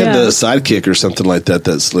 Well, we had the Sidekick or something like that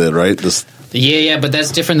slid, right? Yeah, but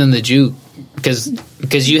that's different than the Juke.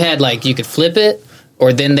 Because you had, you could flip it,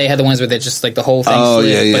 or then they had the ones where they just, the whole thing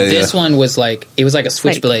slid. But this one was, it was like a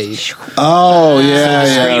switchblade. Oh,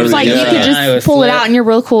 yeah. It was like you could just pull it out and you're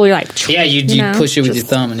real cool. You're like... Yeah, you push it with your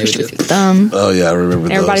thumb. And it would just... Oh, yeah, I remember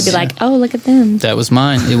those. Everybody be like, oh, look at them. That was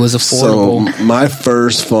mine. It was affordable. So my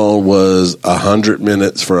first phone was 100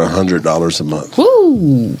 minutes for $100 a month.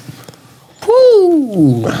 Woo!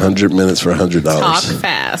 100 minutes for $100. Talk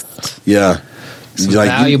fast. Yeah.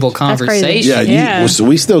 Valuable conversation. Yeah, so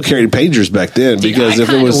we still carried pagers back then because I if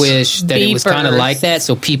it was, wish that it was beepers. kind of like that,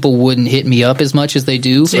 so people wouldn't hit me up as much as they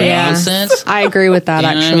do for nonsense. I agree with that. You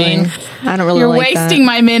know what I Actually, mean? I don't really You're like wasting that.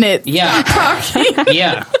 my minute. Yeah,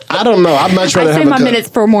 yeah. I don't know. I'm not trying to I have save my minutes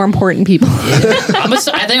for more important people. I think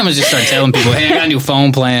I'm gonna just start telling people, hey, I got a new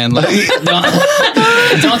phone plan. Like,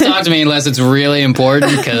 don't talk to me unless it's really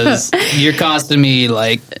important, because you're costing me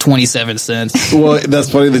like 27 cents. Well,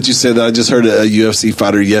 that's funny that you said that. I just heard a UFC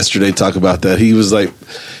fighter yesterday talk about that. He was like,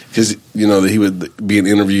 because he would be an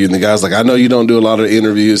interview, and the guy's like, I know you don't do a lot of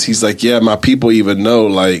interviews. He's like, yeah, my people even know,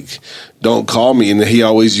 like, don't call me. And he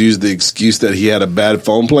always used the excuse that he had a bad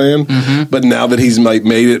phone plan. Mm-hmm. But now that he's like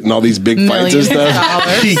made it in all these big fights and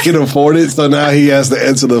stuff, he can afford it. So now he has to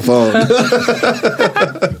answer the phone.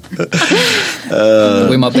 The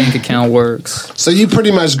way my bank account works. So you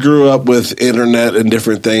pretty much grew up with internet and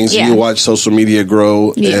different things. Yeah. And you watched social media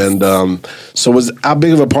grow. Yes. And so how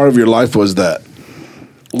big of a part of your life was that?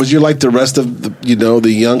 Was you like the rest of the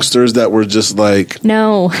youngsters that were just like...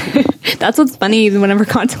 No. That's what's funny. Whenever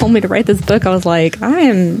God told me to write this book, I was like, I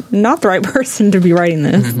am not the right person to be writing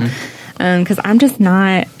this. Because I'm just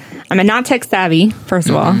not... I'm not tech savvy, first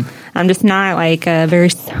of all. I'm just not like very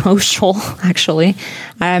social, actually.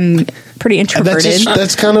 I'm pretty introverted.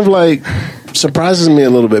 That's kind of like... surprises me a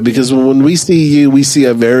little bit, because when we see you, we see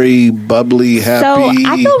a very bubbly, happy... So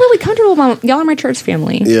I feel really comfortable. Y'all are my church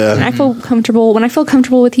family. Yeah. And I feel comfortable. When I feel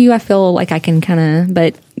comfortable with you, I feel like I can kind of...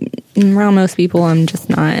 But around most people, I'm just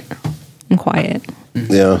not... I'm quiet.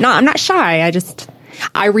 Yeah. No, I'm not shy.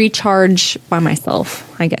 I recharge by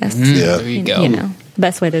myself, I guess. Yeah. There you go. You know,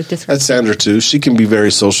 best way to describe That's Sandra, too. She can be very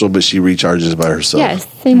social, but she recharges by herself. Yes,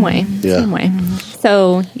 same way. Yeah. Same way.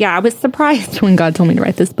 So, yeah, I was surprised when God told me to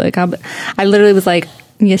write this book. I literally was like,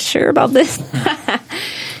 you sure about this?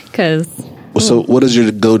 Because... So what is your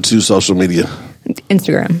go-to social media?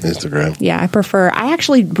 Instagram. Yeah, I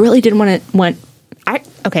actually really didn't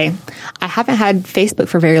I haven't had Facebook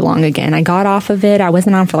for very long again. I got off of it. I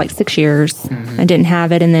wasn't on for like 6 years. I didn't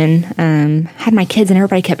have it. And then had my kids, and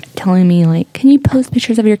everybody kept telling me, like, can you post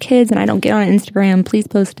pictures of your kids? And I don't get on Instagram. Please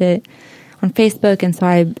post it on Facebook. And so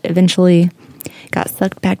I eventually got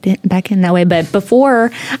sucked back in that way. But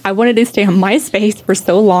before, I wanted to stay on MySpace for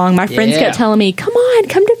so long. My friends kept telling me, come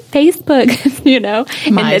to Facebook,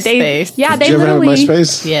 MySpace. They Did you ever have a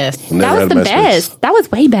MySpace? Yes. That was the best. That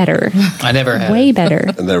was way better. I never had Way it. better.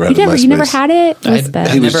 I never had MySpace. You never had it? It was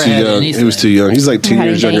best. He was Never too had young. anything. He was too young. He's like 2 Never had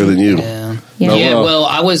years younger anything. than you. Yeah. Yeah. Yeah, well,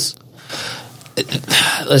 I was...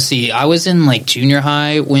 Let's see. I was in like junior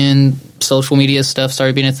high when social media stuff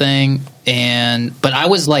started being a thing, but I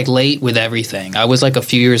was like late with everything. I was like a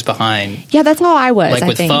few years behind. Yeah, that's how I was. Like I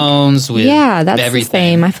with think. phones, with that's everything. the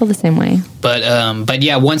same. I feel the same way. But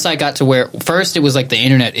yeah, once I got to where first it was like the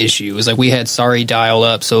internet issue. It was like we had sorry dial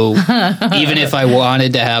up, so even if I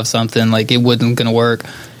wanted to have something, like it wasn't going to work.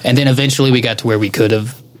 And then eventually we got to where we could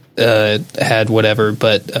have had whatever.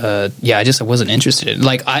 But yeah, I wasn't interested in it.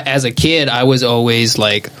 Like as a kid, I was always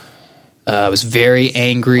like. I was very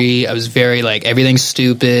angry. I was very like, everything's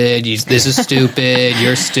stupid. This is stupid.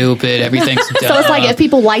 You're stupid. Everything's dumb. So it's like if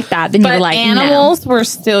people like that, then But you're like, animals were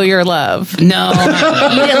still your love. No.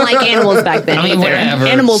 You didn't like animals back then. I mean, either. whatever.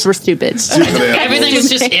 Animals were stupid. Everything was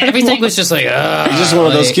just like, He's just one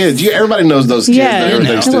of those kids. Everybody knows those kids. Yeah, that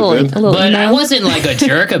everything's a little, stupid. But I wasn't like a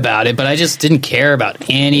jerk about it, but I just didn't care about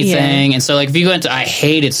anything. Yeah. And so like if you go into, I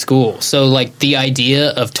hated school. So like the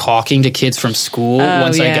idea of talking to kids from school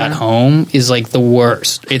once I got home is like the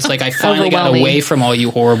worst. It's like I finally got away from all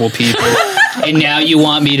you horrible people. And now you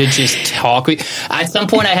want me to just talk with at some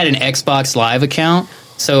point I had an Xbox Live account.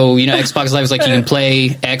 So, Xbox Live is like you can play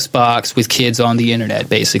Xbox with kids on the internet,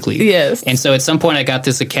 basically. Yes. And so at some point I got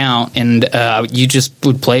this account, and you just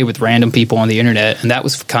would play with random people on the internet, and that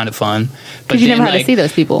was kind of fun. But you never had to see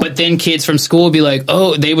those people. But then kids from school would be like,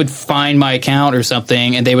 oh, they would find my account or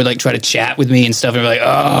something, and they would like try to chat with me and stuff, and be like,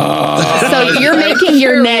 oh. So you're making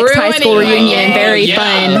your next high school reunion very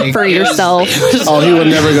fun like, for yourself. Oh, he would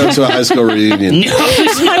never go to a high school reunion.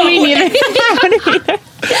 I mean, neither.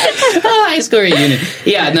 High school reunion.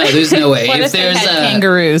 Yeah, no, there's no way. What if there's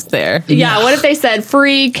kangaroos there? Yeah, what if they said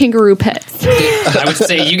free kangaroo pets? I would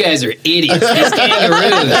say you guys are idiots. These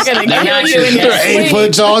kangaroos. They're gonna They're kill not you your in your pets. 8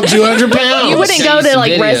 foot tall, 200 pounds. You wouldn't go to some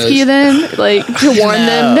like videos. rescue them, like to warn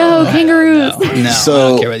them. No, kangaroos. No, I So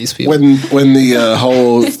don't care about these people. when the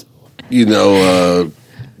whole, the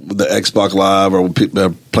Xbox Live or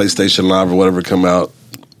PlayStation Live or whatever come out,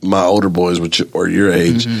 my older boys, which are your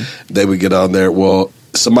age, they would get on there. Well,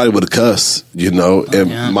 somebody would cuss,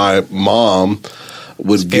 and my mom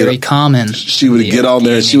would Very common. She would get on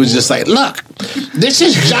there and she was just like, look, this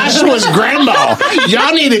is Joshua's grandma.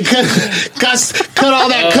 Y'all need to cut all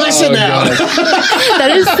that cussing out.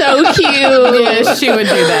 That is so cute. Yeah, she would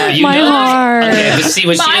do that. You My know that? heart. Okay, but see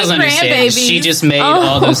what she My doesn't understand is grandbabies. she just made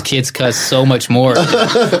all those kids cuss so much more. Your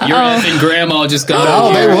effing grandma just got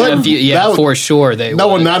No, they wouldn't. Yeah, That- for sure they No,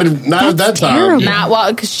 would. not at that time. terrible. Not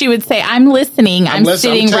well, because she would say, "I'm listening. I'm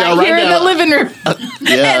listening. sitting I'm right telling you here right in the living room,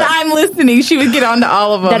 Yeah. and I'm listening." She would get on to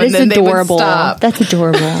all of them, That is and then adorable. They would stop. That's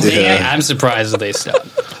adorable. Yeah. I'm surprised that they stopped.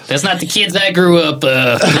 That's not the kids I grew up. They would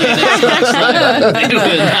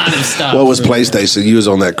not have stopped. What was PlayStation? You was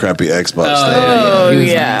on that crappy Xbox thing. Oh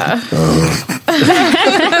yeah.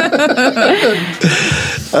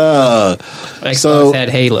 Xbox so- had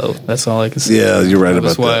Halo. That's all I can say. Yeah, you're right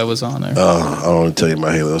That's about why that. I was on there. I don't want to tell you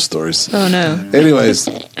my Halo stories. Oh no. Anyways,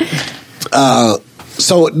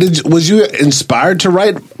 so was you inspired to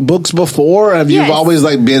write books before? Have you Yes. always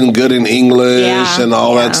like been good in English Yeah, and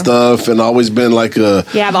all yeah. that stuff, and always been like a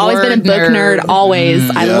Yeah, I've always been a Word book nerd. nerd. Always,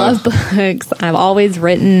 I Yeah. love books. I've always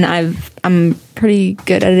written. I'm pretty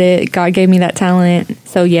good at it. God gave me that talent.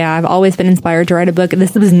 So yeah, I've always been inspired to write a book.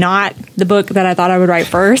 This was not the book that I thought I would write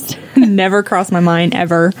first. Never crossed my mind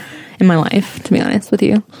ever in my life, to be honest with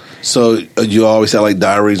you. So you always had like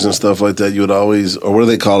diaries and stuff like that. You would always, or what do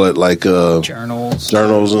they call it, like Journals.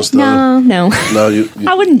 journals and stuff? No. No, you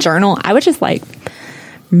I wouldn't journal. I would just like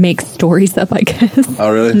make stories up, I guess.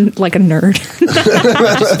 Oh, really? Like a nerd.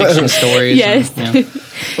 Fiction stories. Yes. Yeah. Well,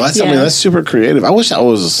 that's, I mean, Yeah. that's super creative. I wish I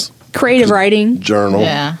was Creative writing. journal.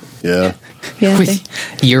 Yeah. Yeah. Yeah.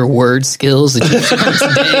 With your word skills that you showed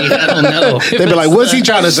today, I don't know. They'd be like, what's he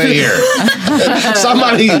trying to say here?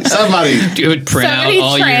 somebody. You would print Somebody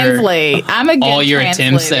out translate. I'm a good all your attempts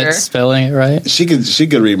translator. at spelling it right. She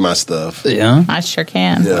could read my stuff. Yeah. I sure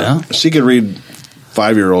can. Yeah. Well. She could read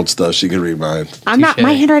 5-year-old stuff. She could read mine. I'm not, Touche.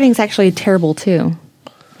 my handwriting's actually terrible too.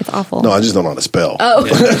 It's awful. No, I just don't know how to spell. I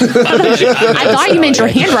thought you meant your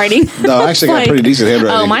handwriting. No, I actually got Like, pretty decent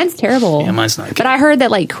handwriting. Oh, mine's terrible. Yeah, mine's not good. But I heard that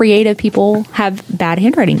like creative people have bad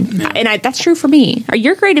handwriting, and that's true for me.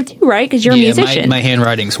 You're creative too, right? Because you're a musician. My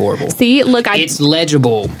handwriting's horrible. See, look, It's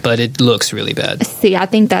legible, but it looks really bad. I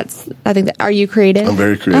think that. Are you creative? I'm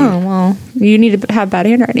very creative. Oh well, you need to have bad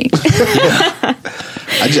handwriting.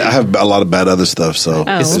 I have a lot of bad other stuff, so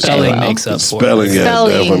Oh, It's okay, spelling well. makes up for spelling, it. yeah,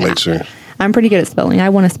 Spelling. definitely makes sure. I'm pretty good at spelling. I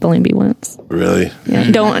won a spelling bee once. Really? Yeah.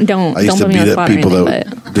 Don't I used put to me on beat the up spot or people anything,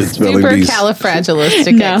 that did spelling bees.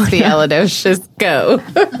 Supercalifragilisticexpialidocious. Go.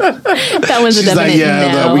 that was a She's like, definite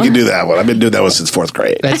yeah, no. we can do that one. I've been doing that one since 4th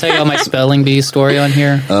grade. Did I tell you all my spelling bee story on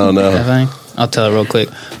here? Oh, no. Have I? I'll tell it real quick.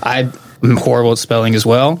 I'm horrible at spelling as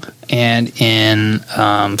well. And in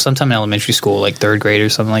sometime in elementary school, like 3rd grade or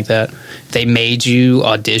something like that, they made you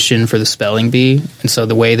audition for the spelling bee. And so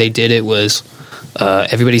the way they did it was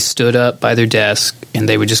everybody stood up by their desk and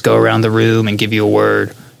they would just go around the room and give you a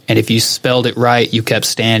word. And if you spelled it right, you kept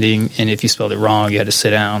standing. And if you spelled it wrong, you had to sit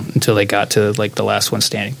down until they got to like the last one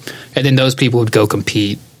standing. And then those people would go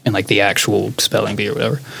compete in like the actual spelling bee or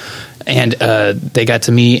whatever. And they got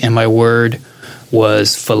to me, and my word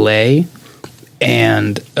was fillet.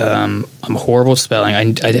 And I'm horrible at spelling.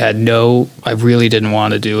 I really didn't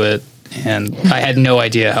want to do it. And I had no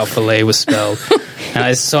idea how fillet was spelled.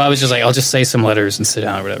 And so I was just like, I'll just say some letters and sit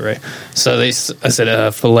down or whatever, right? So I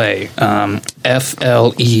said fillet,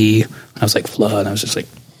 F-L-E. I was like, flood. And I was just like,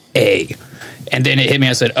 A. And then it hit me.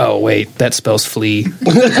 I said, "Oh wait, that spells flea." And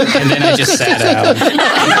then I just sat down.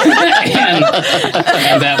 and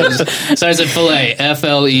that was so. I said fillet,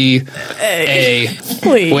 F-L-E-A.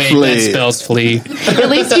 Flea. Wait, Flea. that spells flea. At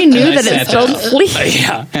least you knew And I that it sat spelled down. flea.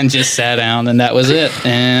 Yeah, and just sat down, and that was it.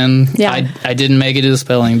 And Yeah. I didn't make it to the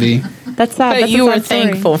spelling bee. That's sad. But That's you a were sad story.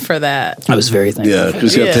 thankful for that. I was very thankful. Yeah,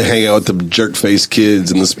 because you have to hang out with the jerk-faced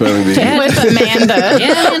kids in the spelling bee. With Amanda.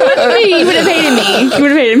 You would have hated me. You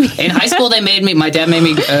would have hated me. In high school, my dad made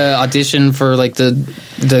me audition for like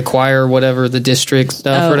the choir, whatever, the district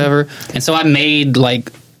stuff, or whatever. And so I made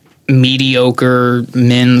like mediocre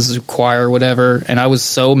men's choir, whatever. And I was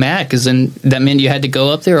so mad because then that meant you had to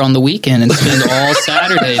go up there on the weekend and spend all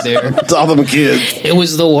Saturday there. It's all them kids. It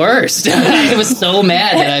was the worst. I was so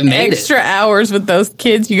mad that I made Extra it. hours with those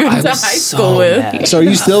kids you I went to was high so school with. mad. So are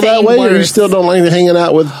you still that Same way, or you words. still don't like hanging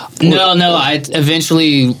out with? No, I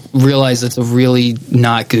eventually realized it's a really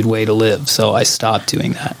not good way to live, so I stopped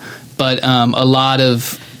doing that. But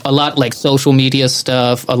a lot like social media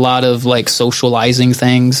stuff, a lot of like socializing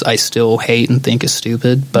things I still hate and think is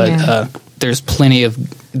stupid, but Yeah. there's plenty of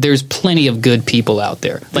good people out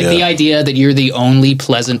there. Like Yeah. the idea that you're the only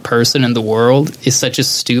pleasant person in the world is such a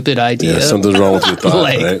stupid idea. Yeah, something's wrong with your thought,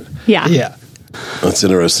 Like- right? Yeah. Yeah. That's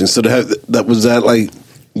interesting. So was that like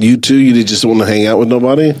you two? You did just want to hang out with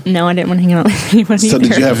nobody? No, I didn't want to hang out with anybody. So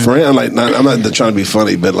did you have friends? I'm not trying to be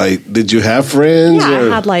funny, but like, did you have friends? Yeah,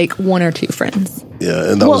 or? I had like 1 or 2 friends.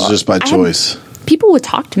 Yeah, and that was just by choice. People would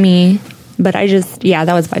talk to me, but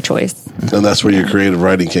that was by choice. And that's where your creative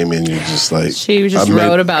writing came in. You just like she just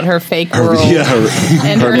wrote about her fake world,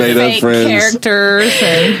 and her made fake up friends, characters,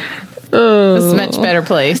 and it was a much better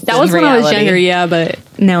place. That was when I was younger, but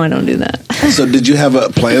now I don't do that. So, did you have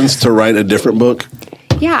plans to write a different book?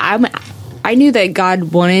 Yeah, I knew that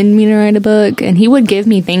God wanted me to write a book, and He would give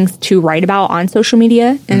me things to write about on social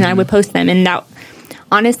media, and I would post them. And that,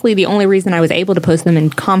 honestly, the only reason I was able to post them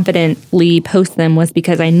and confidently post them was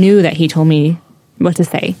because I knew that He told me what to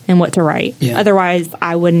say and what to write. Yeah. Otherwise,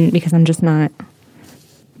 I wouldn't, because I'm just not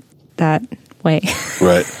that way.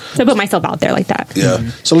 Right. To put myself out there like that.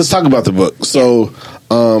 Yeah. So let's talk about the book. So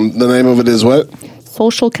the name of it is what?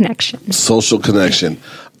 Social Connection. Social Connection.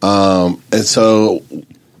 And so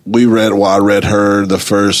I read her the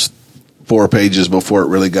first 4 pages before it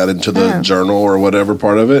really got into the journal or whatever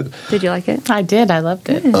part of it. Did you like it? I did. I loved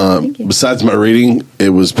it. Thank you. Besides my reading, it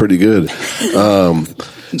was pretty good.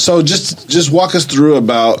 So just walk us through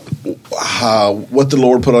about what the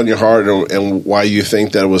Lord put on your heart and why you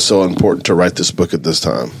think that it was so important to write this book at this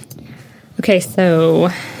time. Okay, so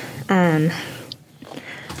I'm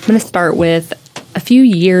going to start with a few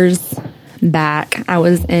years back. I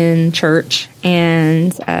was in church,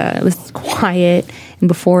 and it was quiet, and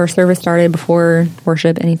before service started, before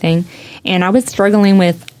worship, anything, and I was struggling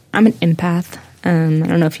with, I'm an empath. I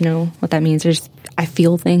don't know if you know what that means. I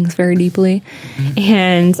feel things very deeply,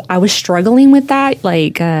 and I was struggling with that.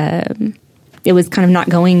 Like, it was kind of not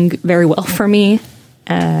going very well for me.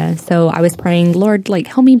 So I was praying, Lord, like,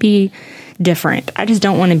 help me be different. I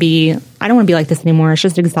don't want to be like this anymore. It's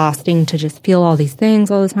just exhausting to just feel all these things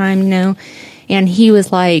all the time, And He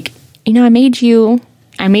was like, I made you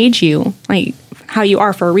like how you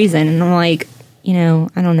are for a reason. And I'm like, I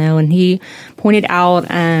don't know. And He pointed out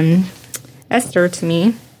Esther to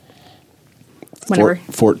me. Whenever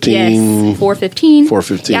 14, yes, 4:15.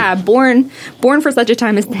 4:15. Yeah, born for such a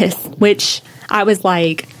time as this, which I was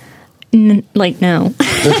like, no. That's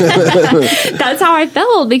how I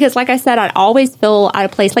felt, because like I said, I'd always feel out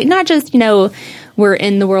of place. Like, not just, we're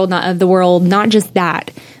in the world, not of the world, not just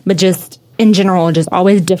that, but just in general, just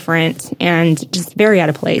always different and just very out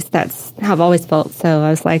of place. That's how I've always felt. So I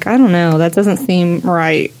was like, I don't know, that doesn't seem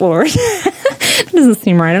right, Lord. That doesn't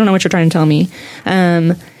seem right. I don't know what you're trying to tell me.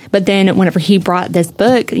 But then whenever He brought this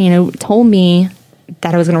book, told me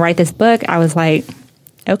that I was going to write this book, I was like,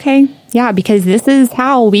 okay, yeah, because this is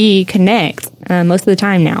how we connect most of the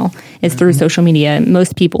time now, is through social media.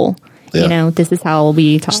 Most people, this is how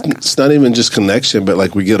we talk. It's not even just connection, but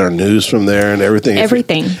like we get our news from there and everything.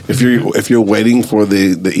 Everything. If you're waiting for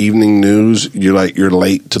the evening news, you're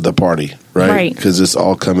late to the party, right? Right. Because it's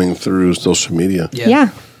all coming through social media. Yeah.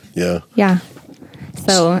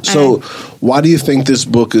 So why do you think this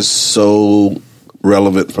book is so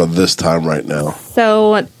relevant for this time right now?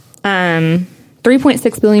 So,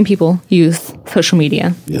 3.6 billion people use social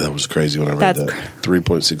media. Yeah, that was crazy when I read that.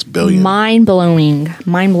 3.6 billion.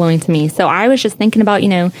 Mind-blowing to me. So I was just thinking about,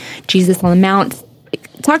 Jesus on the Mount.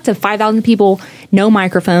 Talked to 5,000 people, no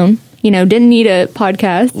microphone, didn't need a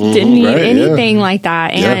podcast, didn't need anything like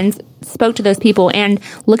that. And spoke to those people, and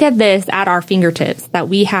look at this at our fingertips that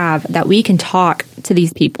we have, that we can talk to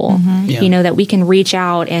these people, that we can reach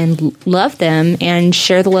out and love them and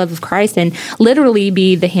share the love of Christ and literally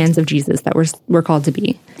be the hands of Jesus that we're called to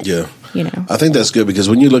be. Yeah. I think that's good, because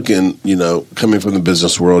when you look in, coming from the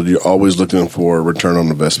business world, you're always looking for return on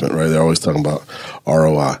investment, right? They're always talking about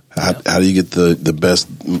ROI. How do you get the best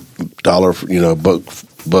dollar, buck?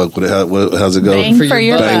 How's it go? Bang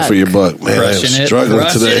for your buck. Man, I'm struggling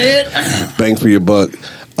today. Bang for your buck.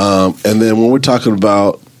 And then when we're talking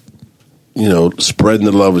about, spreading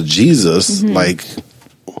the love of Jesus, you got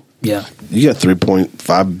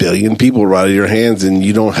 3.5 billion people right in your hands, and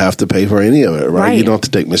you don't have to pay for any of it, right? You don't have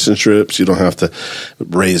to take mission trips. You don't have to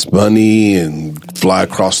raise money and fly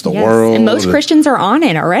across the world. And most Christians are on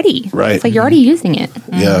it already. Right. It's like you're already using it.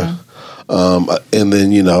 Yeah. And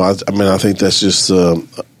then, I think that's just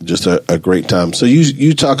a great time. So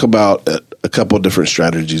you talk about a couple of different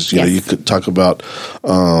strategies. You could talk about,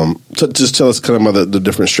 just tell us kind of about the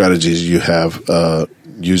different strategies you have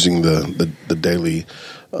using the daily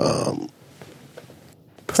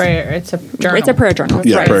prayer. It's a journal. It's a prayer journal.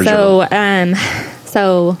 Yeah, right. Prayer journal.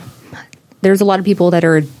 So there's a lot of people that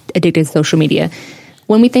are addicted to social media.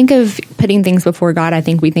 When we think of putting things before God, I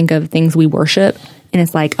think we think of things we worship. And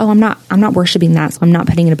it's like, I'm not worshiping that, so I'm not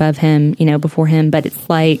putting it above Him, before Him. But it's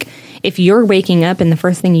like, if you're waking up and the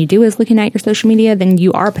first thing you do is looking at your social media, then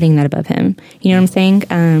you are putting that above Him. You know what I'm saying?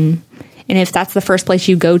 And if that's the first place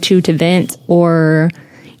you go to vent, or,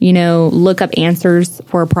 look up answers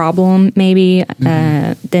for a problem, maybe,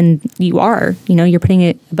 then you're putting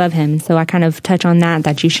it above him. So I kind of touch on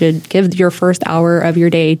that you should give your first hour of your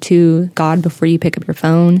day to God before you pick up your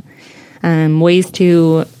phone. Ways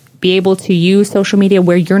to be able to use social media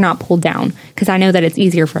where you're not pulled down. Because I know that it's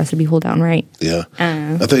easier for us to be pulled down, right? Yeah.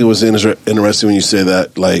 I think it was interesting when you say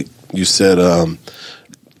that, like you said,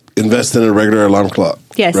 invest in a regular alarm clock.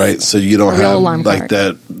 Yes. Right? So you don't have like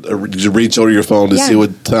that, you reach over your phone to see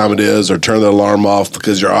what time it is or turn the alarm off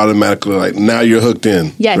because you're automatically like, now you're hooked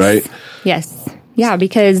in. Yes. Right? Yes. Yeah,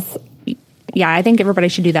 because, I think everybody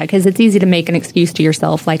should do that because it's easy to make an excuse to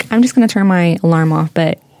yourself. Like, I'm just going to turn my alarm off,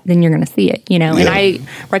 but then you're going to see it, And I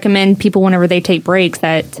recommend people whenever they take breaks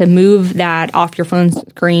to move that off your phone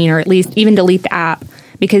screen or at least even delete the app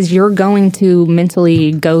because you're going to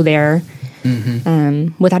mentally go there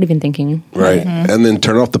without even thinking. Right. And then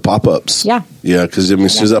turn off the pop-ups. Yeah. Yeah, because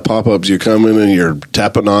as soon as that pop-ups, you're coming and you're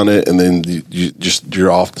tapping on it and then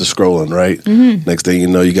you're off the scrolling, right? Next thing you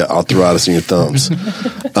know, you got arthritis in your thumbs.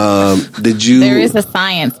 There is a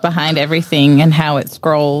science behind everything and how it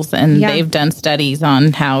scrolls, and they've done studies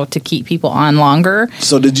on how to keep people on longer.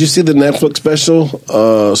 So did you see the Netflix special,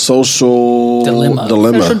 Social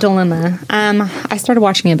Dilemma? Social Dilemma. I started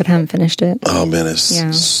watching it, but I haven't finished it. Oh, man, it's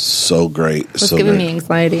so great. It's giving me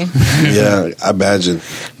anxiety. Yeah, I imagine.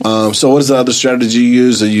 So what is the other strategy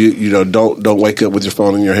you use? Don't wake up with your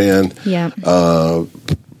phone in your hand. Yeah.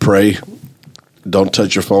 Pray. Don't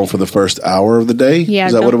touch your phone for the first hour of the day. Yeah,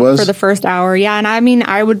 is that what it was? For the first hour, yeah. And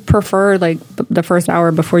I would prefer like the first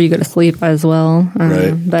hour before you go to sleep as well.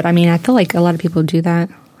 Right. But I feel like a lot of people do that.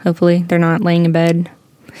 Hopefully, they're not laying in bed.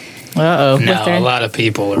 No, a lot of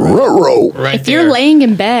people are right if there. You're laying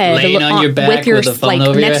in bed, laying on your back with your the phone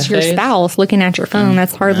over next to your spouse, looking at your phone,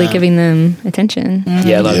 that's hardly giving them attention.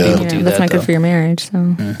 Yeah, a lot of people do that. That's not good for your marriage.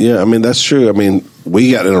 So yeah, that's true.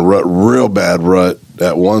 We got in a real bad rut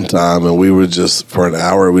at one time, and we were just for an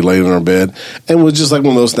hour we laid in our bed, and it was just like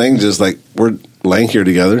one of those things, just like we're laying here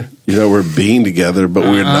together. We're being together, but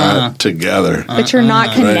we're not together. But you're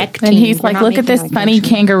not connecting. And he's like, look at this funny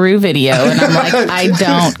kangaroo video. And I'm like, I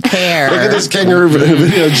don't care. Look at this kangaroo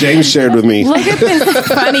video James shared with me. Look at this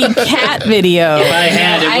funny cat video. If I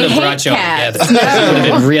had, it would have brought y'all together. It would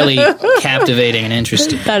have been really captivating and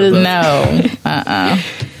interesting. That is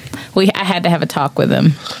I had to have a talk with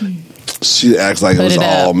him. She acts like it was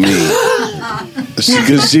all me.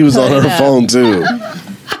 Because she was on her phone, too.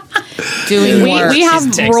 Doing work. We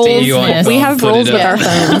have rules. We have rules with our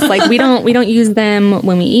phones. Like we don't use them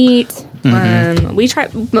when we eat.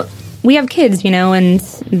 We have kids, and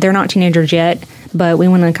they're not teenagers yet, but we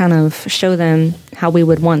want to kind of show them how we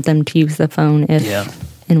would want them to use the phone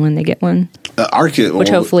if and when they get one. Our kid, which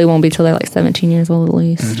hopefully won't be till they're like 17 years old at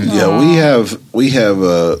least. Yeah, we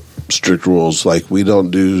have strict rules. Like we don't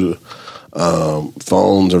do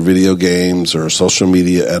phones or video games or social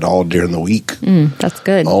media at all during the week. That's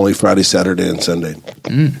good. Only Friday, Saturday, and Sunday.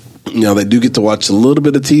 Now they do get to watch a little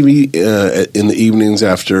bit of TV in the evenings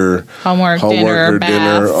after homework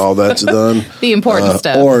dinner, all that's done. The important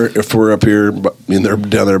stuff. Or if we're up here and they're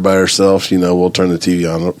down there by ourselves, we'll turn the TV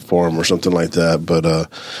on for them or something like that. But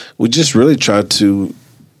we just really try to,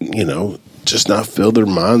 just not fill their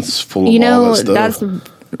minds full of all that stuff. That's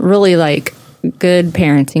really like good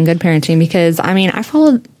parenting because I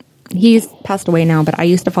followed, he's passed away now, but I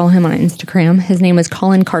used to follow him on Instagram. His name was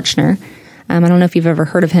Colin Karchner. I don't know if you've ever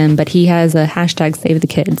heard of him, but he has a hashtag Save the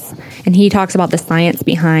Kids. And he talks about the science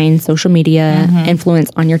behind social media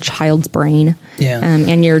influence on your child's brain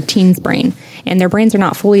and your teen's brain. And their brains are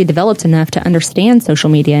not fully developed enough to understand social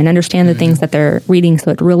media and understand the things that they're reading.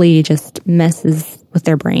 So it really just messes with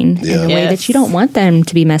their brain in a way that you don't want them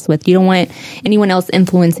to be messed with. You don't want anyone else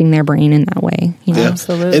influencing their brain in that way.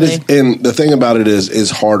 Absolutely. And the thing about it is, it's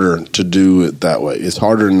harder to do it that way. It's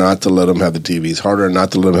harder not to let them have the TV. It's harder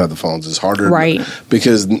not to let them have the phones. It's harder,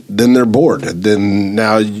 because then they're bored. Then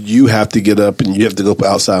now you have to get up and you have to go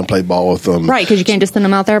outside and play ball with them. Right, because you can't just send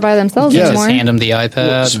them out there by themselves anymore. Just hand them the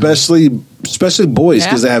iPad. Especially boys,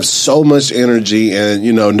 because they have so much energy, and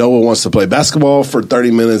Noah wants to play basketball for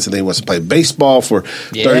 30 minutes, and then he wants to play baseball for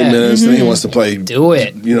 30 minutes, and then he wants to play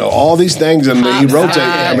all these things, and then he rotates.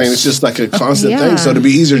 It's just like a constant thing. So it'd be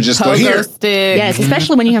easier just go here. Yes,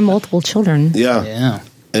 especially when you have multiple children. Yeah.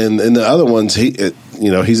 And the other ones,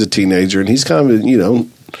 he's a teenager, and he's kind of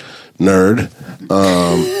nerd.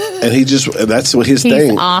 And that's what his He's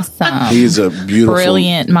thing. awesome. He's a beautiful,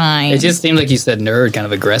 brilliant mind. It just seemed like you said nerd kind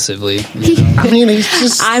of aggressively. I mean, he's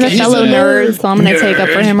just. I'm a fellow nerd, so I'm going to take up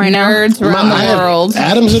for him right now. Nerds run the world.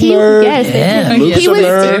 Adam's a nerd. Yes, Luke's he a was.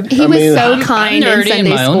 nerd. He I was mean, so kind in nerdy in Sunday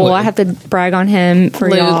my own school. way. I have to brag on him for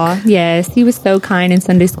Luke. y'all. Yes, he was so kind in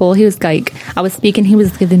Sunday school. He was like, I was speaking, he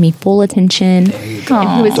was giving me full attention. And he was,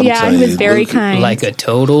 I'm he was telling you, very Luke- kind. Like a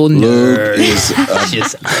total Luke nerd. is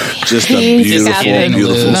Just just a beautiful, kidding,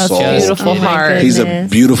 beautiful Luke. Most soul. beautiful Oh my heart. He's a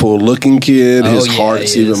goodness. beautiful looking kid. His yeah,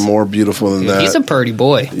 heart's he even is. more beautiful than that. he's a pretty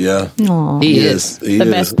boy. yeah. Aw. He is. He The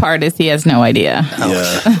is. best part is he has no idea.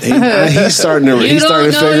 Yeah. He's starting to You figure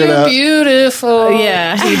don't know it you're out. beautiful.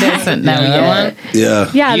 Yeah, he doesn't know You know yet. what?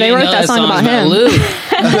 Yeah. Yeah, You they didn't wrote know that song song's about him. Luke.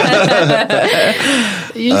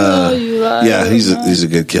 You know you like Yeah, he's a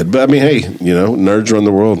good kid. But I mean, hey, nerds run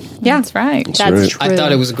the world. Yeah, That's right. that's right. true. I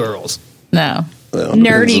thought it was girls. No. Well,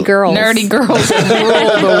 nerdy girls. Nerdy girls rule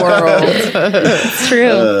the world. It's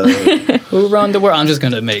true. Who run the world? I'm just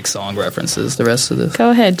going to make song references the rest of this. Go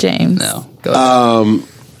ahead, James. No. Go ahead.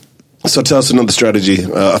 So tell us another strategy.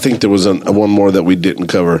 I think there was one more that we didn't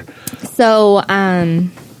cover. So,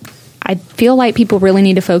 I feel like people really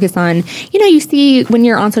need to focus on, you see when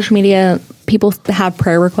you're on social media, people have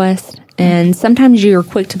prayer requests, and sometimes you're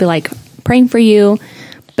quick to be like praying for you,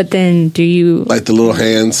 but then do you, Like the little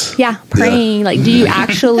hands. praying, like, do you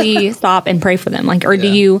actually stop and pray for them? Like, or do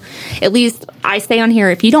you, at least I say on here,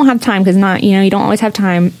 if you don't have time, because you don't always have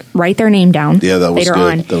time, write their name down. Yeah, that was later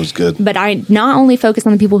good. on. That was good. But I not only focus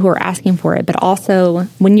on the people who are asking for it, but also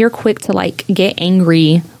when you're quick to like get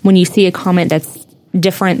angry when you see a comment that's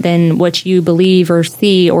different than what you believe or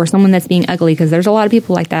see, or someone that's being ugly, because there's a lot of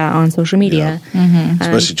people like that on social media.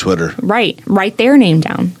 Especially Twitter. Write their name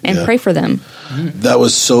down and Yeah. pray for them. That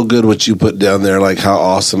was so good what you put down there, like how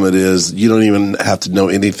awesome it is. You don't even have to know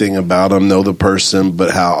anything about them, know the person, but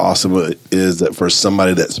how awesome it is that for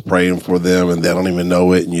somebody that's praying for them and they don't even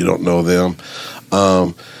know it and you don't know them.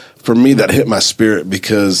 For me, that hit my spirit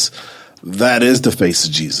because that is the face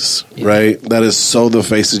of Jesus, right? That is so the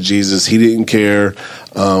face of Jesus. He didn't care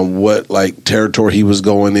what like territory he was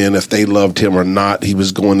going in, if they loved him or not. He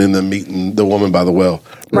was going in and meeting the woman by the well,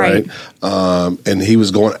 right? And he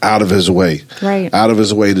was going out of his way, out of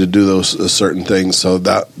his way to do those certain things. So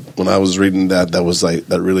that when I was reading that was like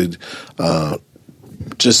that really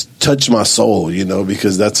just touched my soul,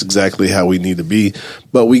 because that's exactly how we need to be.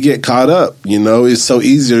 But we get caught up, It's so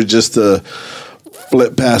easier just to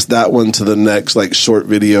flip past that one to the next, like short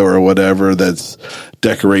video or whatever that's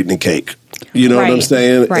decorating a cake. You know what I'm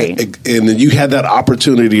saying? Right. And then you had that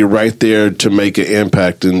opportunity right there to make an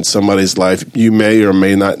impact in somebody's life you may or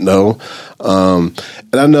may not know. And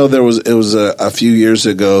I know it was a few years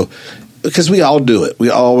ago, because we all do it. We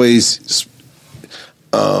always,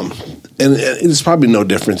 and it's probably no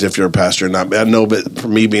difference if you're a pastor or not. I know, but for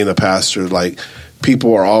me being a pastor, like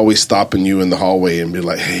people are always stopping you in the hallway and be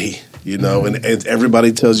like, hey, and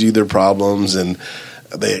everybody tells you their problems and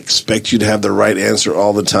they expect you to have the right answer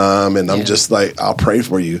all the time. And I'm just like, I'll pray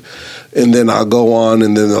for you. And then I'll go on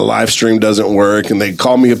and then the live stream doesn't work and they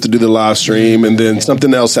call me up to do the live stream and then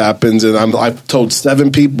something else happens. And I've told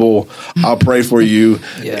 7 people I'll pray for you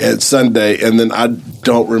at Sunday. And then I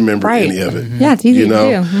don't remember any of it. Yeah, it's easy to do.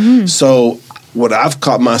 Mm-hmm. So what I've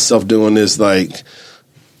caught myself doing is like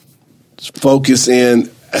focus in.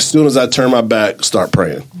 As soon as I turn my back, start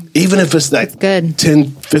praying. Even if it's that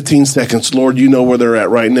 10, 15 seconds, Lord, you know where they're at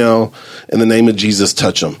right now. In the name of Jesus,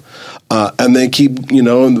 touch them. And then keep,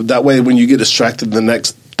 and that way when you get distracted the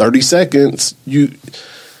next 30 seconds,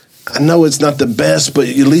 I know it's not the best, but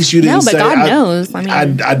at least you didn't say, God knows. I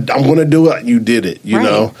mean, I'm going to do it. You did it, you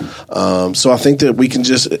know? So I think that we can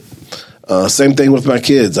just, same thing with my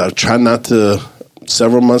kids.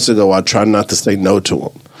 Several months ago, I tried not to say no to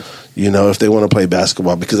them. If they want to play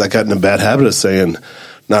basketball, because I got in a bad habit of saying,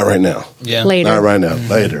 not right now. Yeah. Later. Not right now.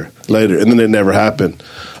 Later. And then it never happened.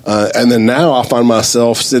 And then now I find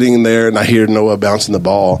myself sitting there and I hear Noah bouncing the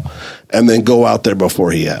ball and then go out there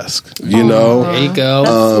before he asks, There you go.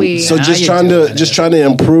 That's sweet. So Now just you're trying to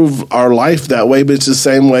improve our life that way, but it's the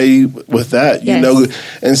same way with that.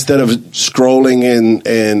 Instead of scrolling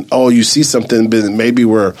and you see something, but maybe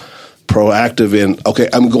we're proactive in, okay,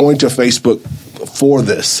 I'm going to Facebook for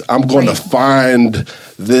this. I'm going to find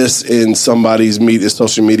this in somebody's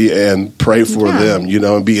social media and pray for them,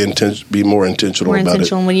 and be more intentional about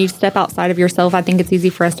it. When you step outside of yourself, I think it's easy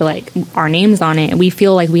for us to like our names on it and we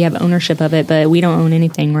feel like we have ownership of it, but we don't own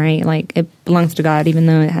anything, right? Like it belongs to God, even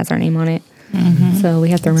though it has our name on it. Mm-hmm. So we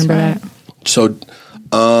have to remember that. So,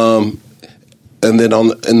 and then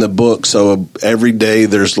in the book, so every day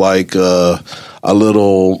there's like a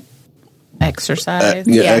little exercise.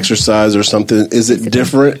 Exercise or something. Is it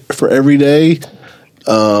different for every day?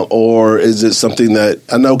 Or is it something that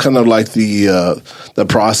I know kind of like the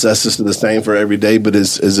process is the same for every day, but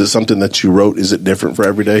is it something that you wrote? Is it different for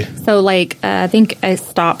every day? So like, I think it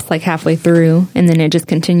stops like halfway through and then it just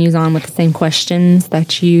continues on with the same questions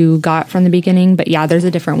that you got from the beginning. But yeah, there's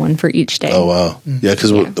a different one for each day. Oh, wow. Yeah.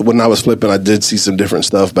 Cause when I was flipping, I did see some different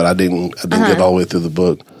stuff, but I didn't get all the way through the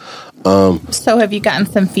book. So have you gotten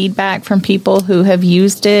some feedback from people who have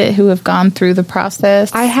used it, who have gone through the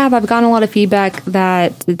process? I have. I've gotten a lot of feedback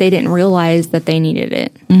that they didn't realize that they needed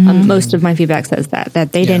it. Most of my feedback says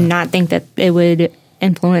that they did not think that it would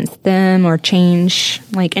influence them or change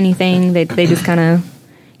like anything. They just kind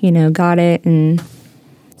of, got it. And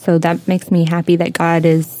so that makes me happy that God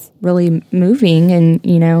is really moving and,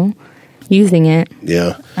 using it.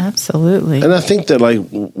 Yeah. Absolutely. And I think that like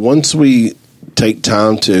once we take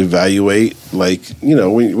time to evaluate, like,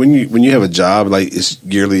 when you have a job, like it's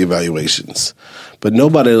yearly evaluations, but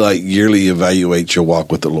nobody like yearly evaluates your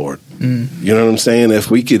walk with the Lord. You know what I'm saying? If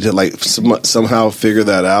we could like somehow figure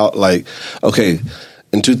that out, like, okay,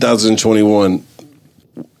 in 2021,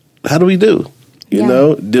 how do we do? You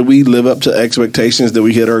know, did we live up to expectations? Did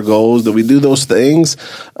we hit our goals? Did we do those things?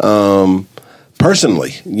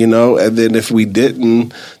 Personally, and then if we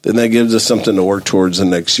didn't, then that gives us something to work towards the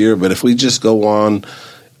next year. But if we just go on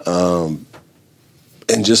and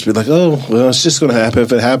just be like, oh, well, it's just going to happen.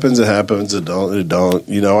 If it happens, it happens. It don't.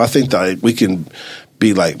 I think that we can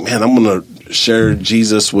be like, man, I'm going to share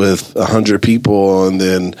Jesus with 100 people, and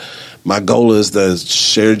then my goal is to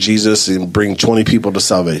share Jesus and bring 20 people to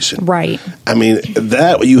salvation. Right. I mean,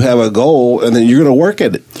 that you have a goal, and then you're going to work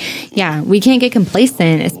at it. Yeah, we can't get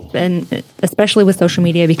complacent, and especially with social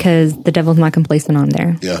media, because the devil's not complacent on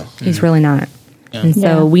there. Yeah. He's really not. Yeah. And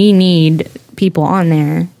so we need people on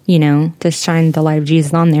there, to shine the light of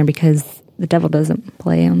Jesus on there, because the devil doesn't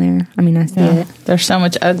play on there. I mean, I see it. There's so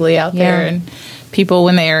much ugly out there, and people,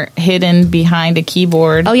 when they're hidden behind a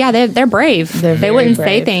keyboard. Oh yeah, they're brave. They wouldn't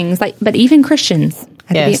say things like, but even Christians.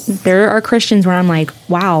 There are Christians where I'm like,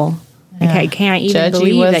 wow. Like, I can't even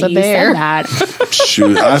believe that you said that.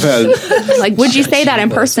 Shoot, I've had like, would you say that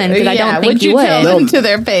in person? Because I don't think you would. Tell them to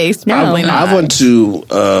their face? Probably not. I went to.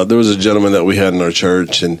 There was a gentleman that we had in our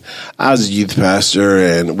church, and I was a youth pastor,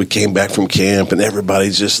 and we came back from camp, and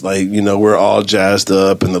everybody's just like, we're all jazzed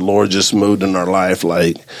up, and the Lord just moved in our life,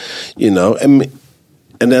 like, and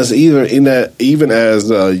as even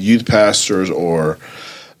as youth pastors or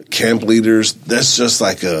camp leaders, that's just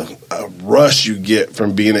like a rush you get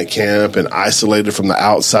from being at camp and isolated from the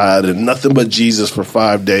outside and nothing but Jesus for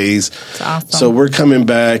 5 days. That's awesome. So we're coming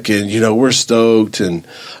back, and we're stoked, and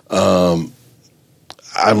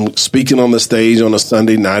I'm speaking on the stage on a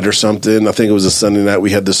Sunday night or something. I think it was a Sunday night.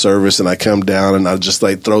 We had the service, and I come down and I just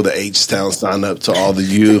like throw the H-Town sign up to all the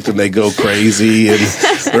youth, and they go crazy, and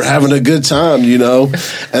we're having a good time,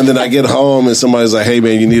 And then I get home, and somebody's like, "Hey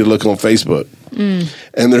man, you need to look on Facebook."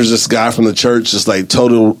 And there's this guy from the church just like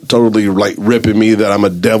totally like ripping me that I'm a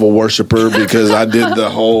devil worshiper because I did the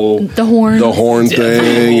whole the horn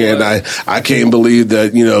thing, and I can't believe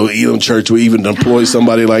that Elam Church would even employ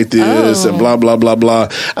somebody like this, and blah blah blah blah.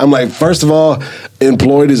 I'm like, first of all,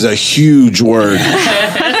 employed is a huge word.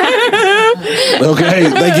 Okay,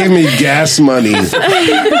 they give me gas money.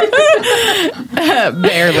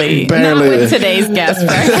 Barely. Not with today's gas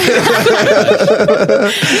price.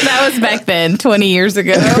 That was back then, 20 years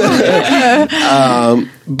ago.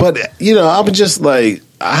 But, I was just like,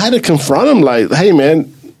 I had to confront him like, hey,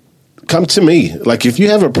 man, come to me. Like, if you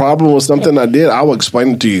have a problem with something I did, I will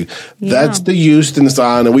explain it to you. Yeah. That's the Houston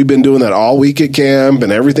sign, and we've been doing that all week at camp,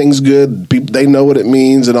 and everything's good. People, they know what it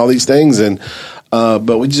means and all these things, and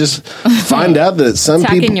but we just find out that some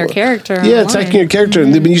attacking people your character. Yeah, attacking your character.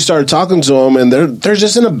 And then when you start talking to them, and they're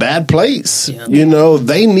just in a bad place. Yeah.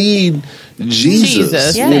 They need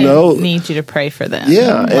Jesus. Yeah. They need you to pray for them.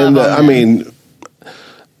 Yeah, and I mean,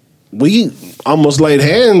 we almost laid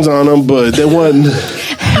hands on them, but they wasn't.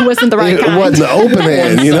 It wasn't the right kind. It wasn't the open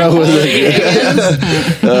hand,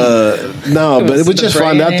 No, but we just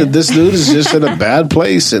found out that this dude is just in a bad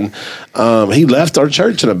place, and he left our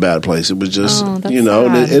church in a bad place. It was just,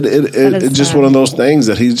 it's just one of those things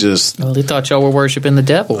that he just. Well, he thought y'all were worshiping the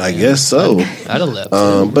devil. I guess so. I'd have left.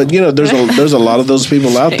 But there's a lot of those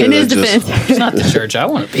people out there that just. It's not the church I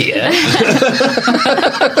want to be at.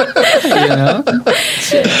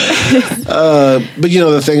 But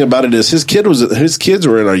the thing about it is, his kids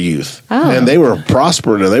were in our youth, and they were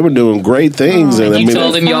prospering, and they were doing great things. And you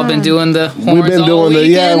told him y'all been doing the horns we've been doing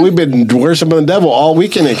weekend? We've been worshiping the devil all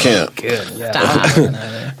weekend at camp. Good.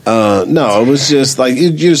 Yeah. No, it was just like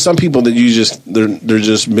some people that they're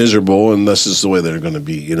just miserable, and that's just the way they're going to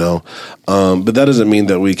be, you know. But that doesn't mean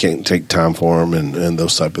that we can't take time for them and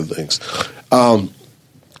those type of things.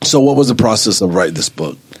 So, what was the process of writing this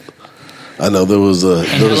book? I know there was a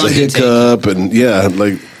hiccup,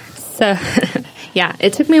 and so. Yeah,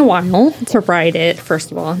 it took me a while to write it.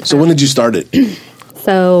 First of all, so when did you start it?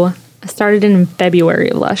 So I started in February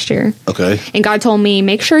of last year. Okay, and God told me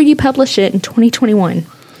make sure you publish it in 2021.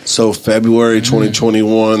 So February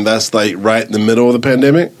 2021, that's like right in the middle of the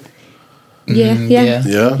pandemic?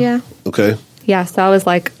 Yeah. Okay. Yeah, so I was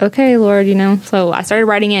like, okay, Lord, you know. So I started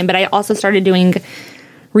writing it, but I also started doing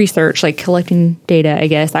research, like collecting data, I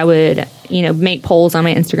guess. I would, make polls on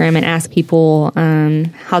my Instagram and ask people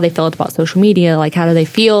how they felt about social media, like how do they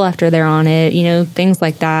feel after they're on it, things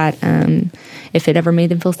like that. If it ever made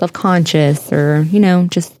them feel self-conscious or,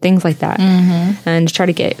 just things like that. Mm-hmm. And to try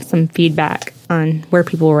to get some feedback on where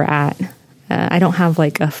people were at. I don't have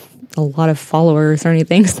like a lot of followers or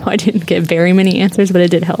anything, so I didn't get very many answers, but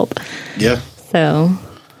it did help. Yeah. So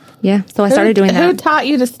I started doing that. Who taught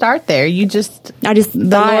you to start there?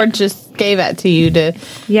 The Lord just gave that to you to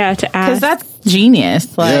ask. Because that's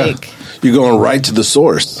genius. Like, you're going right to the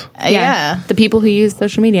source. Yeah. The people who use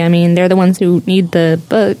social media, I mean, they're the ones who need the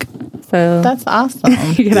book. So that's awesome.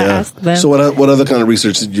 You gotta ask them. So what other kind of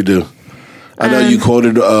research did you do? I know you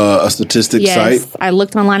quoted a statistic site. I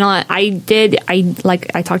looked online a lot.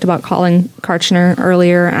 I talked about Colin Karchner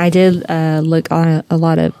earlier. I did look on a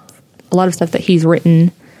lot of stuff that he's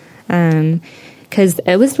written. Because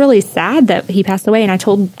it was really sad that he passed away. And I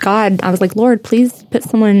told God, I was like, Lord, please put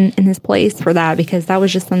someone in his place for that, because that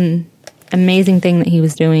was just an amazing thing that he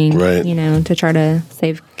was doing, right. To try to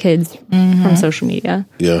save kids from social media.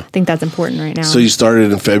 Yeah. I think that's important right now. So you started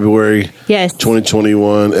in February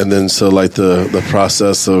 2021, and then so like the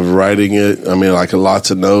process of writing it, I mean, like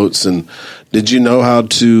lots of notes. And did you know how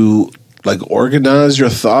to like organize your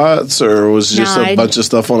thoughts, or was it just a bunch of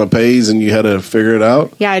stuff on a page and you had to figure it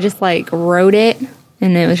out? Yeah, I just like wrote it,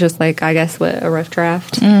 and it was just like, I guess what a rough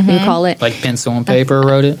draft you call it. Like pencil and paper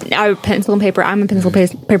wrote it? Pencil and paper. I'm a pencil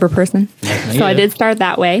paper person. So I did start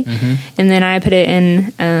that way. And then I put it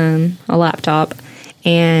in a laptop.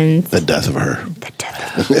 And the death of her.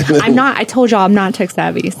 I told y'all I'm not tech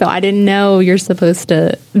savvy, so I didn't know you're supposed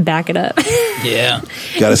to back it up. Yeah.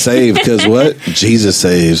 Gotta save, because what? Jesus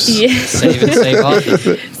saves. Yeah. Save and save all.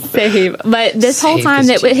 Save. But this whole time,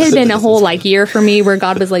 it had been a whole like year for me where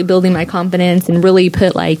God was like building my confidence and really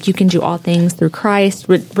put like, you can do all things through Christ,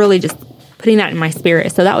 really just putting that in my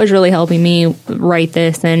spirit. So that was really helping me write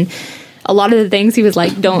this. And a lot of the things he was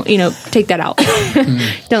like, don't, take that out.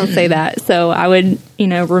 Don't say that. So I would,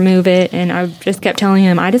 remove it. And I just kept telling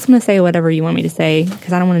him, I just want to say whatever you want me to say,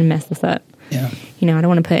 because I don't want to mess this up. Yeah. I don't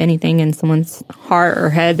want to put anything in someone's heart or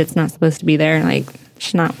head that's not supposed to be there. Like,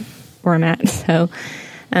 it's not where I'm at. So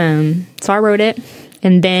I wrote it,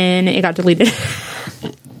 and then it got deleted.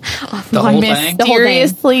 The whole thing?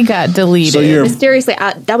 Mysteriously got deleted. So mysteriously,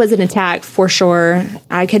 that was an attack for sure.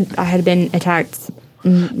 I had been attacked.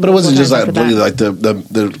 But it wasn't just like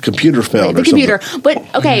the computer failed. The computer.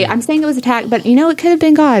 But okay, I'm saying it was attacked, but it could have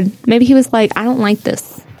been God. Maybe he was like, I don't like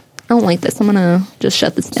this. I'm gonna just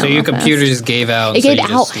shut this down. So your computer just gave out. It gave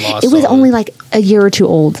out. It was only like a year or two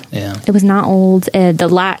old. Yeah. It was not old.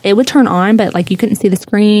 It would turn on, but like you couldn't see the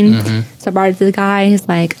screen. So I brought it to the guy. He's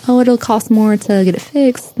like, "Oh, it'll cost more to get it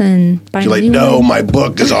fixed than buying You're a like, new no, one." my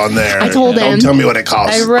book is on there. I told him. Don't tell me what it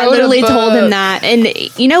costs. I literally told him that. And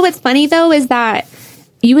what's funny though is that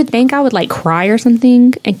you would think I would like cry or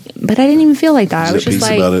something, but I didn't even feel like that. I was just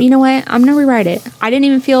like, you know what? I'm gonna rewrite it. I didn't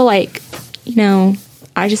even feel like,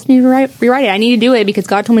 I just need to rewrite it. I need to do it because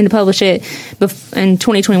God told me to publish it in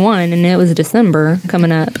 2021, and it was December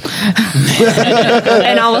coming up.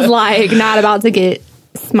 And I was like, not about to get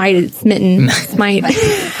smited,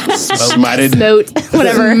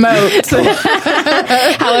 whatever.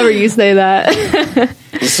 However you say that.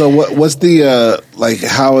 So what's the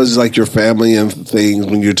how is like your family and things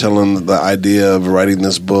when you're telling the idea of writing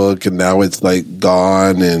this book, and now it's like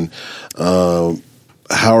gone, and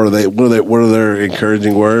how are they? What are their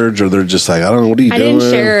encouraging words, or they're just like, I don't know, what are you doing? I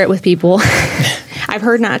didn't share it with people. I've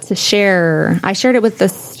heard not to share. I shared it with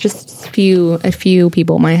just a few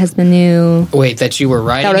people. My husband knew. Wait, that you were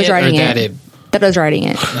writing that I was writing it? That I was writing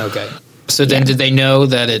it. Okay. So then did they know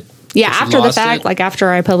that it... Yeah, after the fact, like after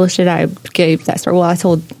I published it, I gave that story. Well, I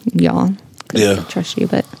told y'all. Yeah. I trust you,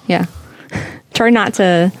 but yeah. Try not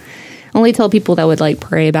to only tell people that would like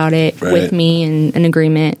pray about it with me and an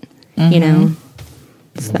agreement,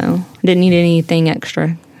 So I didn't need anything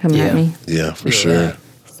extra coming at me. Yeah, for sure.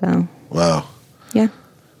 So. Wow. Yeah.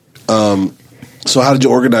 So how did you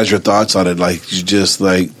organize your thoughts on it? Like, you just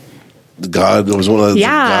like God was one of the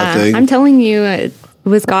God thing? I'm telling you, it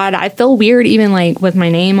was God. I feel weird even like with my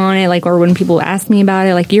name on it, like, or when people ask me about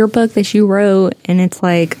it, like your book that you wrote, and it's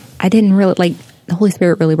like I didn't really like the Holy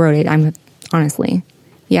Spirit really wrote it. I'm honestly,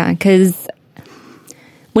 because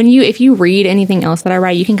if you read anything else that I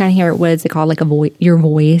write, you can kind of hear what is it called, like your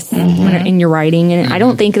voice in your writing, and I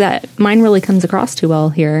don't think that mine really comes across too well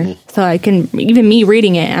here. So I can, even me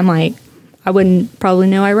reading it, I'm like, I wouldn't probably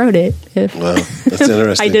know I wrote it if that's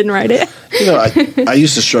interesting. I didn't write it. I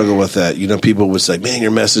used to struggle with that. People would say, "Man, your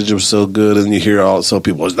message was so good," and you hear also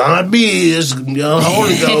people, "It's not me, it's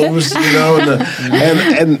Holy Ghost,"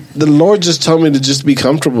 and the Lord just told me to just be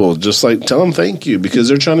comfortable, just like tell them thank you, because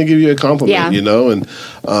they're trying to give you a compliment,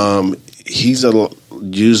 and He's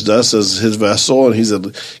used us as His vessel, and He's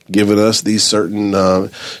given us these certain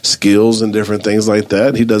skills and different things like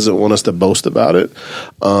that. He doesn't want us to boast about it,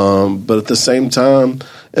 but at the same time,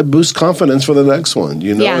 it boosts confidence for the next one.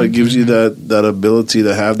 It gives you that ability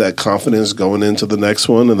to have that confidence going into the next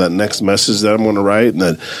one, and that next message that I'm going to write,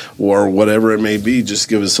 and or whatever it may be, just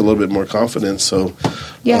give us a little bit more confidence. So,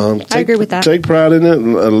 I agree with that. Take pride in it,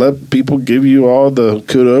 and let people give you all the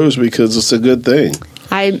kudos, because it's a good thing.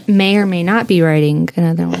 I may or may not be writing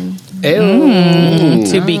another one.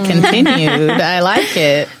 To be continued. I like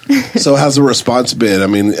it. So how's the response been? I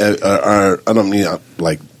mean, I don't mean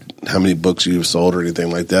like how many books you've sold or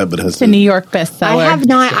anything like that, but it's a New York bestseller. I have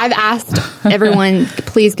not. I've asked everyone,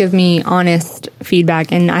 please give me honest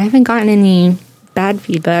feedback, and I haven't gotten any bad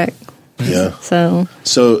feedback. Yeah. So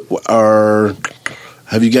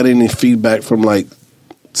have you got any feedback from like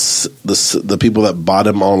the people that bought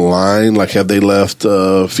them online? Like, have they left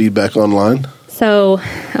feedback online? So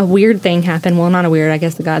a weird thing happened. Well, not a weird, I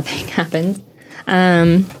guess the God thing happened.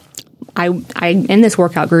 I in this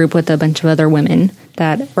workout group with a bunch of other women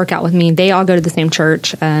that work out with me. They all go to the same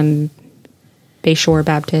church, Bayshore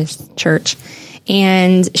Baptist Church.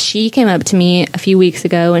 And she came up to me a few weeks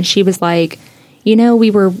ago, and she was like,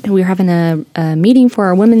 we were having a meeting for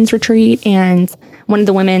our women's retreat, and one of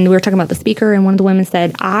the women, we were talking about the speaker, and one of the women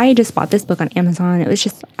said, I just bought this book on Amazon. I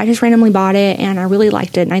just randomly bought it, and I really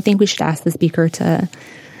liked it, and I think we should ask the speaker to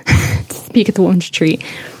speak at the women's retreat,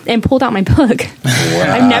 and pulled out my book.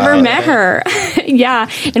 Wow. I've never met her. Yeah.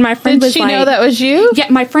 And my friend was like... Did she know that was you? Yeah,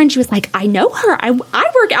 my friend, she was like, I know her. I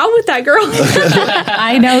work out with that girl.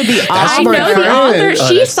 I know the author. I know the author.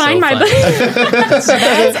 She signed my book.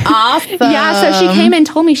 That's awesome. Yeah, so she came and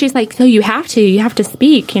told me, she's like, so you have to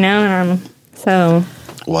speak, so...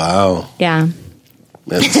 Wow. Yeah.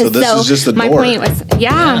 And so this is just the door. My point was,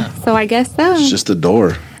 so I guess so. It's just a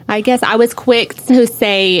door. I guess I was quick to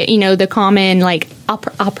say, the common, like, I'll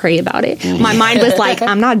pray about it. My mind was like,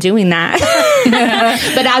 I'm not doing that.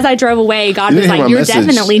 But as I drove away, God was like, you're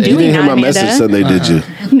definitely doing that, Amanda. You didn't hear my message Sunday, did you?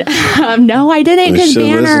 No, I didn't, because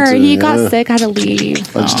Banner, he got sick, I had to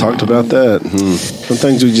leave. I just talked about that. Some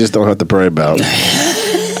things we just don't have to pray about.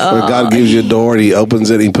 When God gives you a door and He opens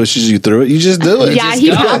it and He pushes you through it, you just do it. Yeah, He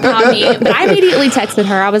called me. But I immediately texted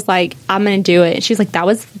her. I was like, I'm going to do it. And she's like, that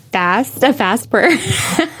was a fast prayer.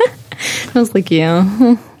 I was like,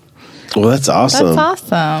 yeah. Well, that's awesome.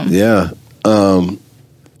 That's awesome. Yeah. You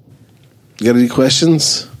got any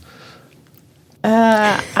questions?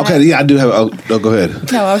 Okay, I do have. Go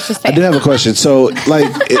ahead. No, I was just saying. I do have a question. So,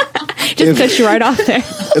 like, just cut you right off there.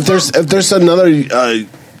 If there's another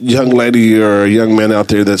young lady or a young man out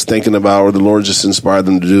there that's thinking about, or the Lord just inspired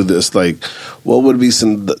them to do this, like, what would be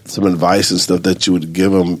some advice and stuff that you would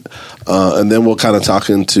give them? And then we'll kind of talk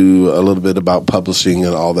into a little bit about publishing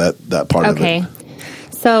and all that part of it. Okay.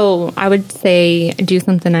 So I would say do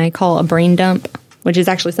something I call a brain dump, which is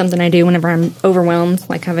actually something I do whenever I'm overwhelmed,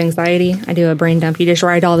 like have anxiety. I do a brain dump. You just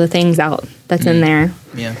write all the things out that's in there.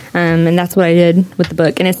 Yeah. And that's what I did with the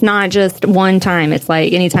book. And it's not just one time. It's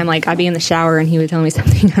like anytime, like I'd be in the shower and he would tell me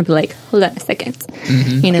something, I'd be like, hold on a second.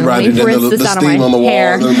 Mm-hmm. Right, let me rinse this out of my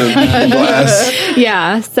hair. And the glass.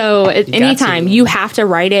 Yeah. So anytime you have to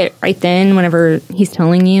write it right then, whenever he's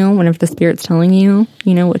telling you, whenever the Spirit's telling you,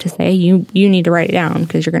 what to say, you need to write it down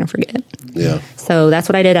because you're going to forget. Yeah. So that's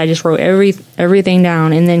what I did. I just wrote everything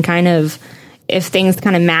down, and then kind of, if things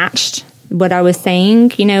kind of matched what I was saying,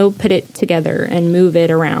 put it together and move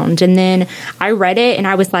it around. And then I read it and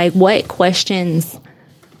I was like, what questions,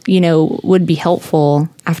 would be helpful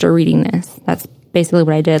after reading this? That's basically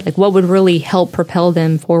what I did. Like, what would really help propel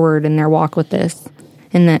them forward in their walk with this?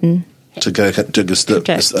 And then took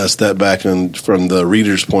a step back and from the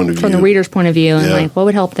reader's point of view. From the reader's point of view, and like, what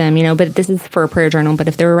would help them? But this is for a prayer journal. But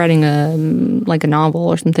if they were writing a novel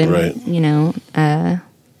or something, right.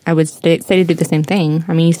 I would say to do the same thing.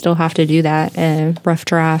 I mean, you still have to do that rough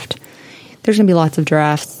draft. there's going to be lots of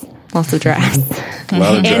drafts. A lot of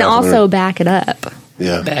And drafts also back it up.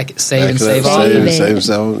 Yeah. Save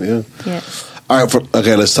all. Yeah. Yeah. All right.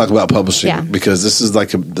 Okay, let's talk about publishing, Yeah. because this is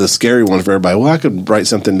like the scary one for everybody. Well, I could write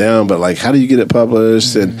something down, but like, how do you get it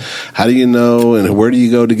published, and how do you know, and where do you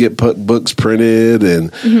go to get books printed,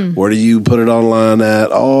 and where do you put it online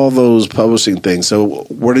at? All those publishing things. So,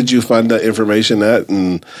 where did you find that information at,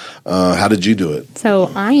 and how did you do it? So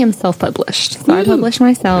I am self-published. So I publish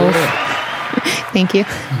myself. Thank you.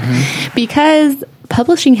 Because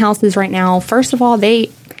publishing houses right now, first of all,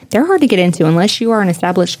 they're hard to get into unless you are an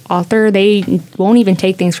established author. They won't even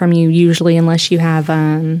take things from you usually unless you have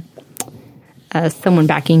someone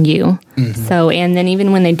backing you. So, and then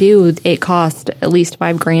even when they do, it costs at least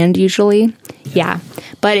 $5,000 usually. Yeah.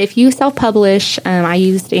 But if you self-publish, I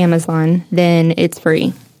used Amazon, then it's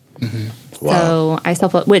free. So I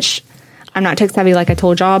which I'm not tech savvy like I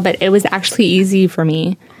told y'all, but it was actually easy for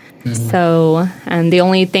me. So the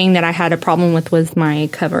only thing that I had a problem with was my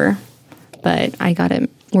cover, but I got it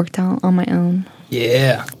worked out on my own.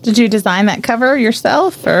 Yeah. Did you design that cover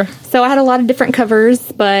yourself, or? So I had a lot of different covers,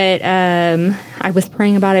 but I was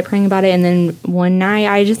praying about it, and then one night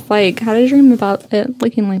I just had a dream about it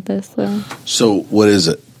looking like this. So what is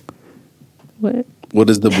it? What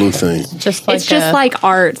is the blue thing? It's just like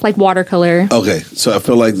art. It's like watercolor. Okay, so I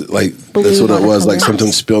feel like Blue that's what it was. Like watercolor.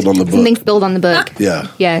 something spilled on the book. Something spilled on the book. Yeah.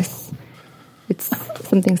 Yes. It's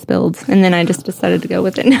something spilled, and then I just decided to go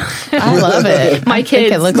with it. I love it. My I think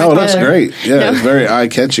kids. it looks No, good. that's great. Yeah, No. it's very eye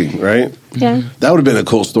catching, right? Yeah. That would have been a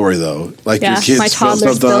cool story, though. Like Yeah, your kids my spilled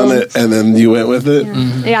toddler something on spilled. it, and then you went with it.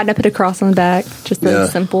 Yeah, and I put a cross on the back. Just Yeah.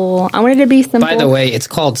 simple. I wanted it to be simple. By the way, it's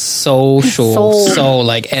called social. Soul.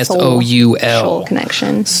 Like Soul SOUL.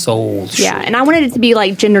 connection. Soul. Yeah, and I wanted it to be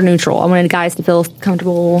like gender neutral. I wanted guys to feel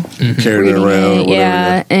comfortable Carrying it reading around. Or it. whatever.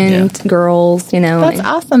 Yeah, and girls, That's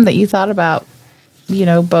awesome that you thought about,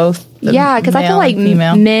 both. the Yeah, because I male feel like and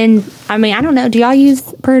female. men. I mean, I don't know. Do y'all use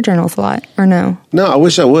prayer journals a lot or no? No, I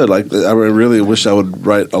wish I would. Like, I really wish I would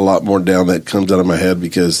write a lot more down that comes out of my head,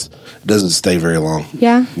 because it doesn't stay very long.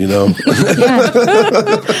 Yeah, You know?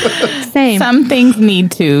 yeah. Same. Some things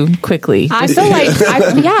need to quickly. I feel like,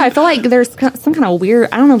 I feel like there's some kind of weird.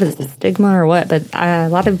 I don't know if it's a stigma or what, but a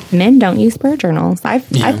lot of men don't use prayer journals. I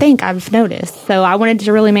think I've noticed. So I wanted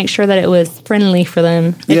to really make sure that it was friendly for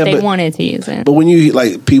them if Yeah, they but- wanted to use it. But when you,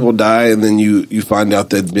 like, people die and then you find out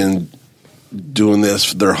they've been doing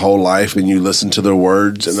this their whole life, and you listen to their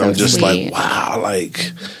words, and So I'm just sweet. like, wow,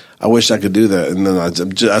 like, I wish I could do that. And then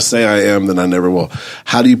I say I am, then I never will.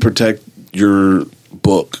 How do you protect your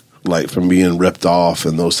book, like, from being ripped off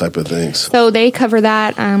and those type of things? So they cover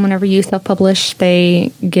that whenever you self-publish.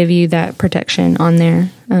 They give you that protection on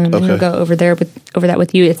there. And Okay. we'll go over that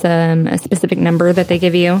with you. It's a specific number that they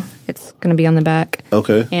give you. It's going to be on the back.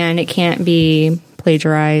 Okay. And it can't be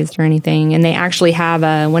plagiarized or anything. And they actually have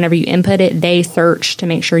whenever you input it, they search to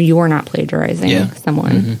make sure you're not plagiarizing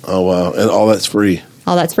someone. Oh, wow. And all that's free.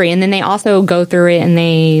 All that's free. And then they also go through it and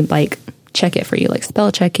they check it for you, like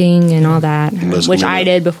spell checking and all that, That's which cool. I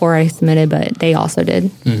did before I submitted, but they also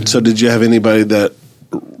did. So did you have anybody that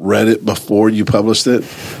read it before you published it?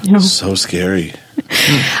 No. So scary.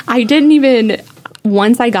 I didn't even,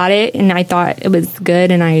 once I got it and I thought it was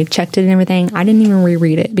good and I checked it and everything, I didn't even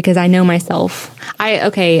reread it because I know myself. I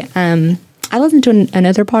listened to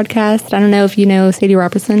another podcast. I don't know if you know Sadie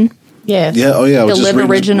Robertson, Yes. Yeah. Oh, yeah. I was the just Live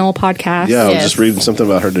reading- Original podcast. Yeah, I was Yes. just reading something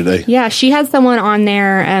about her today. Yeah, she has someone on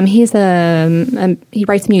there. He's he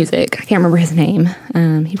writes music. I can't remember his name.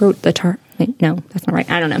 He wrote the no, that's not right.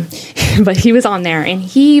 I don't know, but he was on there, and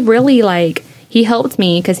he really he helped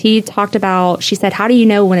me because he talked about. She said, "How do you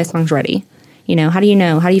know when a song's ready? How do you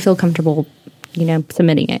know? How do you feel comfortable?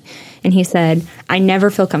 Submitting it?" And he said, "I never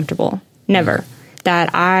feel comfortable. Never. That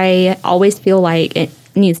I always feel like it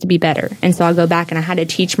needs to be better, and so I go back and I had to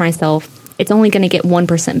teach myself it's only going to get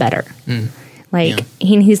 1% better."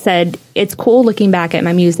 He said, it's cool looking back at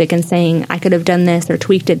my music and saying I could have done this or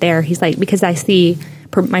tweaked it there. He's like, because I see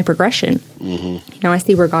my progression. Mm-hmm. I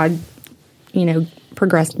see where God,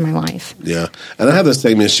 progressed in my life. Yeah. And I have the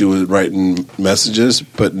same issue with writing messages,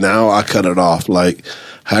 but now I cut it off. Like,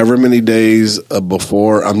 however many days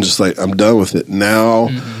before, I'm just like, I'm done with it. Now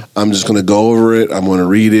I'm just going to go over it. I'm going to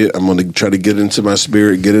read it. I'm going to try to get into my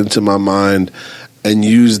spirit, get into my mind, and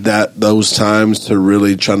use those times to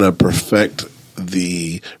really try to perfect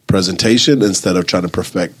the presentation instead of trying to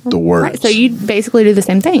perfect the words. Right. So you basically do the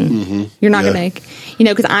same thing. Mm-hmm. You're not going to,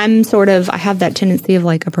 because I'm I have that tendency of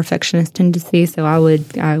a perfectionist tendency. So I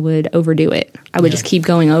would overdo it. I would just keep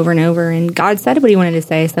going over and over. And God said what he wanted to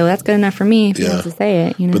say. So that's good enough for me if he wants to say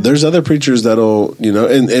it. But there's other preachers that'll,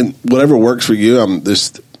 and whatever works for you.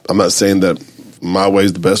 I'm not saying that my way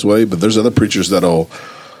is the best way, but there's other preachers that'll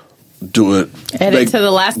do it. Edit to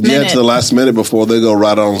the last minute. Yeah, to the last minute before they go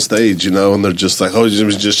right on stage, and they're just like, oh,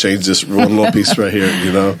 just change this one little piece right here,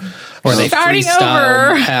 Or they Starting freestyle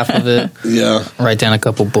over. half of it. Yeah. Write down a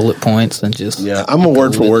couple bullet points and just. Yeah, I'm a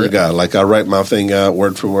word for with word it. guy. Like I write my thing out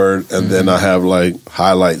word for word, and then I have like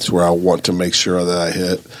highlights where I want to make sure that I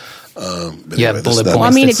hit. But Yeah, anyway, bullet that's points. Well, I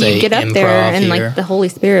mean, that if you say get up there improv and here. like the Holy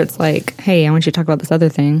Spirit's like, "Hey, I want you to talk about this other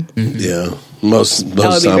thing." Yeah, most would be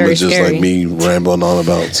time very it's just scary. like me rambling on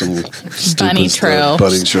about some stupid Bunny stuff. trail.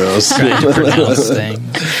 Bunny trails. Trying to pronounce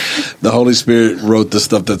things. The Holy Spirit wrote the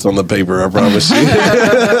stuff that's on the paper. I promise you.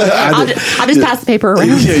 I'll just pass the paper around.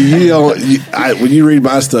 Yeah, you don't. When you read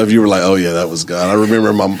my stuff, you were like, "Oh yeah, that was God." I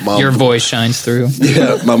remember my mom. Your voice shines through.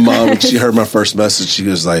 Yeah, my mom. When she heard my first message, she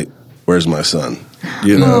was like, "Where's my son?"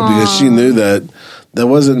 Because she knew that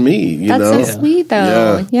wasn't me. That's know, so sweet,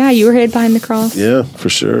 though. Yeah, you were hid behind the cross. yeah, for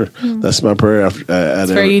sure. That's my prayer.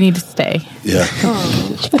 That's where you need to stay. Yeah,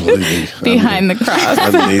 believe me, Behind the cross.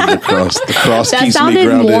 I need the cross. The cross That keeps me sounded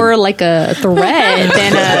grounded. more like a threat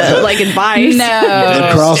than a like advice. The No.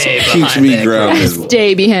 cross Stay keeps behind me that grounded.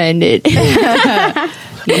 Stay behind it.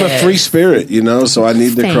 I'm a free spirit, so I need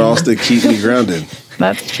the Same. cross to keep me grounded.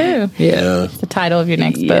 That's true. Yeah. The title of your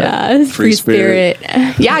next book. Yeah, free spirit.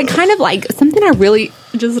 Yeah, I kind of like something I really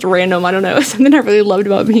just random. I don't know. Something I really loved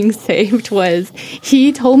about being saved was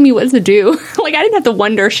he told me what to do. Like I didn't have to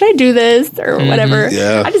wonder, should I do this or whatever.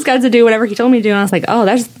 Yeah. I just got to do whatever he told me to do, and I was like, oh,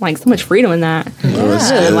 there's like so much freedom in that. that's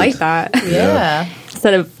I really good. like that. Yeah.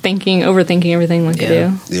 Instead of overthinking everything like Yeah. to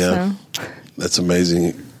do. Yeah. So. That's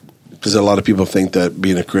amazing. Because a lot of people think that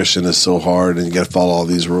being a Christian is so hard and you got to follow all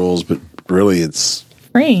these rules, but really it's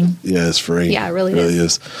Free. it's free. Yeah, it really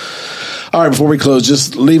is. All right, before we close,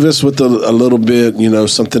 just leave us with a little bit,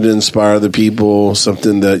 something to inspire the people,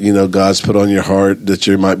 something that, God's put on your heart that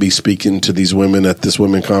you might be speaking to these women at this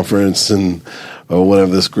women conference and or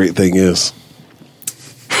whatever this great thing is.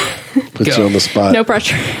 Put Go. you on the spot. No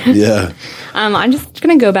pressure. Yeah. I'm just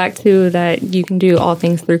going to go back to that you can do all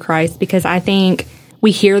things through Christ, because I think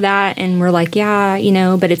we hear that and we're like, yeah,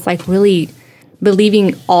 but it's like really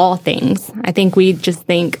believing all things. I think we just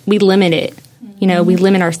think we limit it. We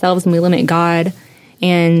limit ourselves and we limit God.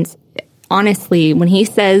 And honestly, when he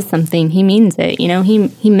says something, he means it.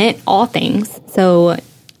 He meant all things. So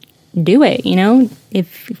do it.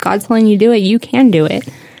 If God's telling you to do it, you can do it.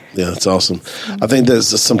 Yeah, that's awesome. I think that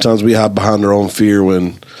sometimes we hide behind our own fear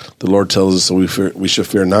when the Lord tells us we should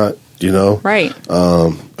fear not. Right.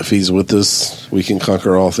 If He's with us, we can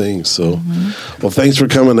conquer all things. So, well, thanks for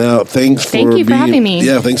coming out. Thank you for having me.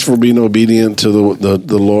 Yeah, thanks for being obedient to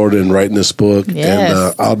the Lord and writing this book. Yes.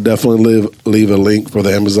 And I'll definitely leave a link for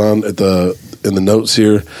the Amazon in the notes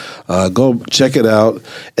here. Go check it out.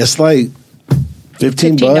 It's like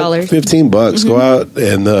 $15. $15. Go out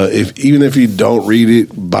and even if you don't read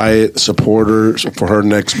it, buy it. Support her for her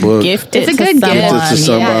next book. Gift it It's a to good gift. someone. Gift it to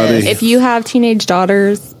somebody. Yes. If you have teenage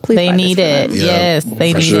daughters, please They buy need this for it. them. Yeah, Yes,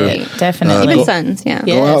 they for need sure. it. Definitely. Even sons, yeah.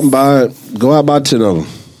 Yeah. Go out and buy 10 of them.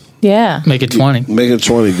 Yeah. Make it 20. Make it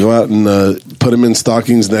 20. Go out and put them in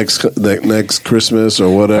stockings next Christmas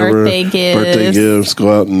or whatever. Birthday gifts.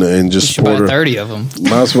 Go out and You just should buy support her. 30 of them.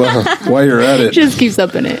 Might as well. While you're at it. Just keeps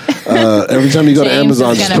up in it. Every time you go to James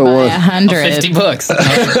Amazon, is just gonna put buy one. 100. $50.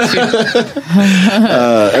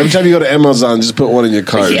 Every time you go to Amazon, just put one in your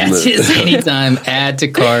cart. Yeah, just anytime. Add to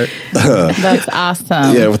cart. That's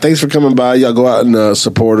awesome. Yeah, well, thanks for coming by. Y'all go out and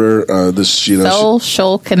support her.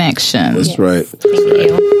 Social connection. That's right. Thank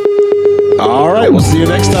you. All right, we'll see you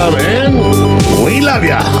next time, and we love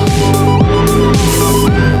ya.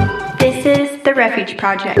 This is The Refuge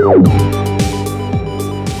Project.